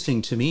really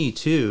interesting to me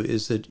too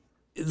is that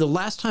the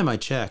last time I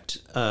checked,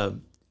 I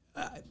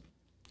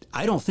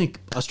don't think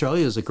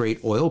Australia is a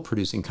great oil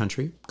producing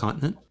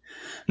continent.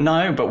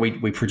 No, but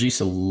we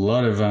produce a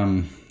lot of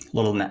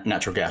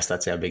natural gas.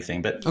 That's our big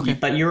thing. But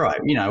but you're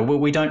right.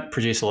 We don't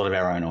produce a lot of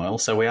our own oil,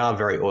 so we are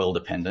very oil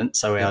dependent.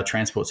 So our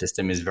transport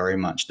system is very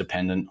much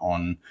dependent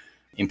on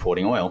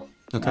importing oil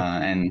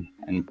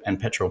and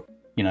petrol.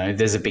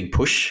 There's a big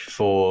push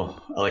for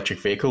electric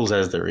vehicles,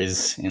 as there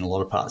is in a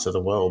lot of parts of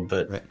the world.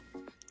 But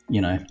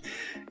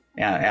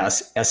our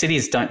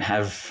cities don't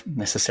have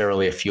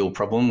necessarily a fuel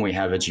problem. We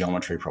have a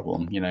geometry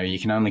problem. You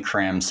can only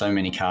cram so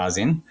many cars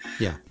in.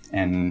 Yeah.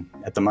 And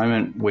at the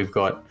moment, we've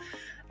got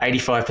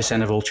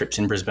 85% of all trips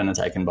in Brisbane are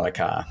taken by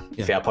car.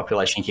 Yeah. If our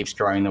population keeps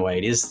growing the way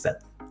it is,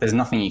 there's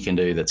nothing you can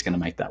do that's going to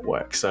make that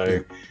work.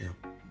 So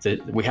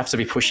we have to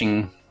be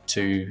pushing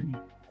to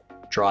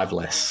drive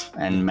less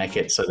and make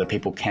it so that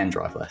people can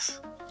drive less.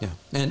 Yeah.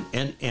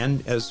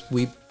 And as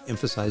we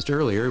emphasized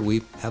earlier,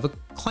 we have a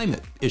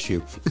climate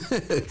issue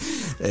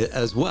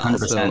as well.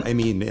 100%. So, I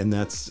mean,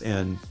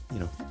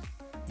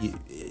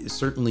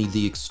 certainly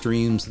the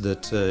extremes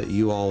that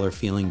you all are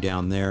feeling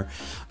down there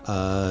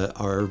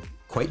are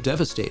quite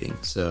devastating.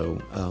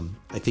 So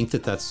I think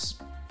that's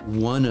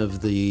one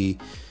of the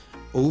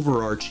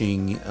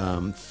overarching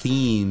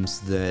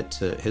themes that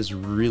has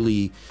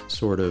really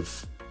sort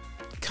of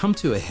come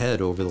to a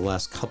head over the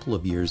last couple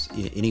of years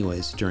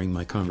anyways during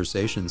my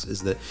conversations,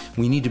 is that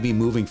we need to be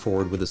moving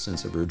forward with a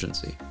sense of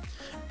urgency.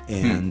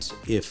 And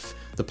if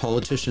the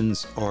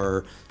politicians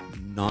are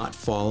not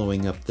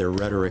following up their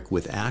rhetoric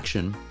with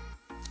action,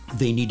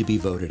 they need to be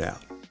voted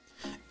out.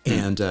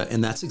 And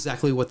that's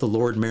exactly what the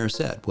Lord Mayor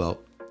said. Well,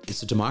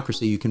 it's a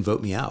democracy, you can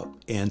vote me out.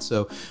 And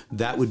so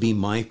that would be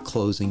my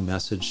closing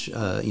message,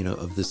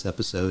 of this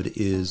episode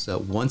is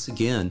once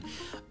again,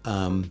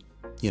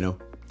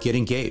 get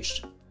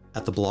engaged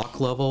at the block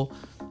level,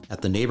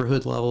 at the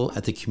neighborhood level,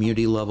 at the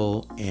community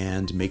level,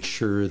 and make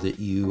sure that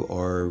you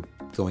are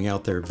going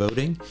out there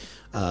voting.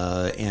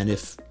 And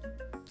if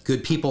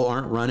good people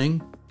aren't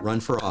running, run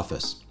for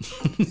office.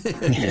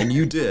 And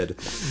you did.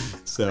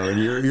 So, and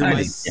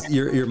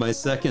you're my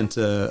second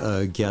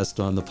guest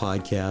on the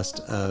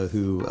podcast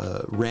who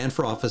ran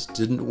for office,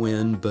 didn't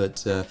win,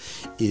 but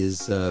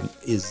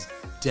is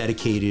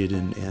dedicated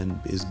and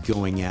is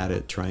going at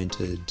it, trying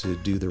to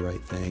do the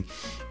right thing.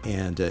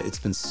 And it's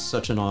been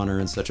such an honor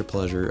and such a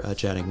pleasure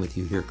chatting with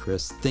you here,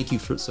 Chris. Thank you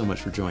so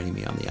much for joining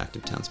me on the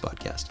Active Towns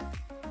podcast.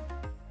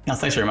 No,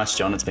 thanks very much,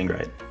 John. It's been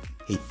great.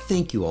 Hey,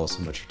 thank you all so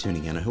much for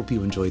tuning in. I hope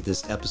you enjoyed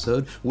this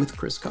episode with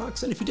Chris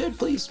Cox. And if you did,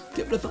 please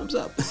give it a thumbs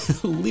up,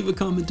 leave a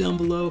comment down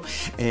below,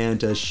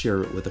 and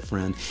share it with a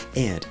friend.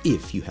 And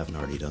if you haven't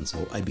already done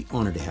so, I'd be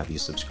honored to have you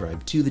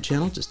subscribe to the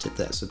channel. Just hit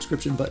that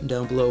subscription button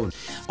down below, and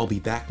I'll be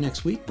back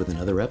next week with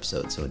another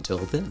episode. So until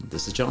then,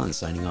 this is John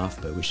signing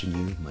off by wishing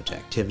you much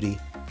activity,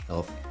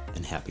 health,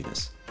 and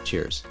happiness.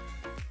 Cheers.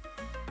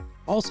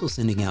 Also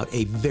sending out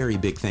a very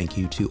big thank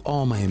you to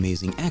all my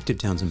amazing Active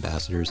Towns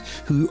ambassadors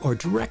who are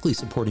directly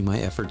supporting my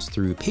efforts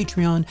through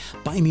Patreon,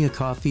 Buy Me a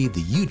Coffee,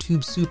 the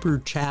YouTube super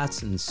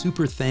chats and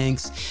super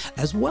thanks,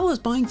 as well as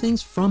buying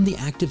things from the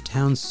Active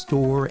Towns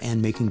store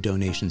and making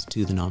donations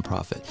to the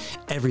nonprofit.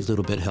 Every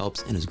little bit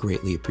helps and is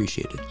greatly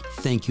appreciated.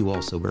 Thank you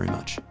all so very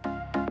much.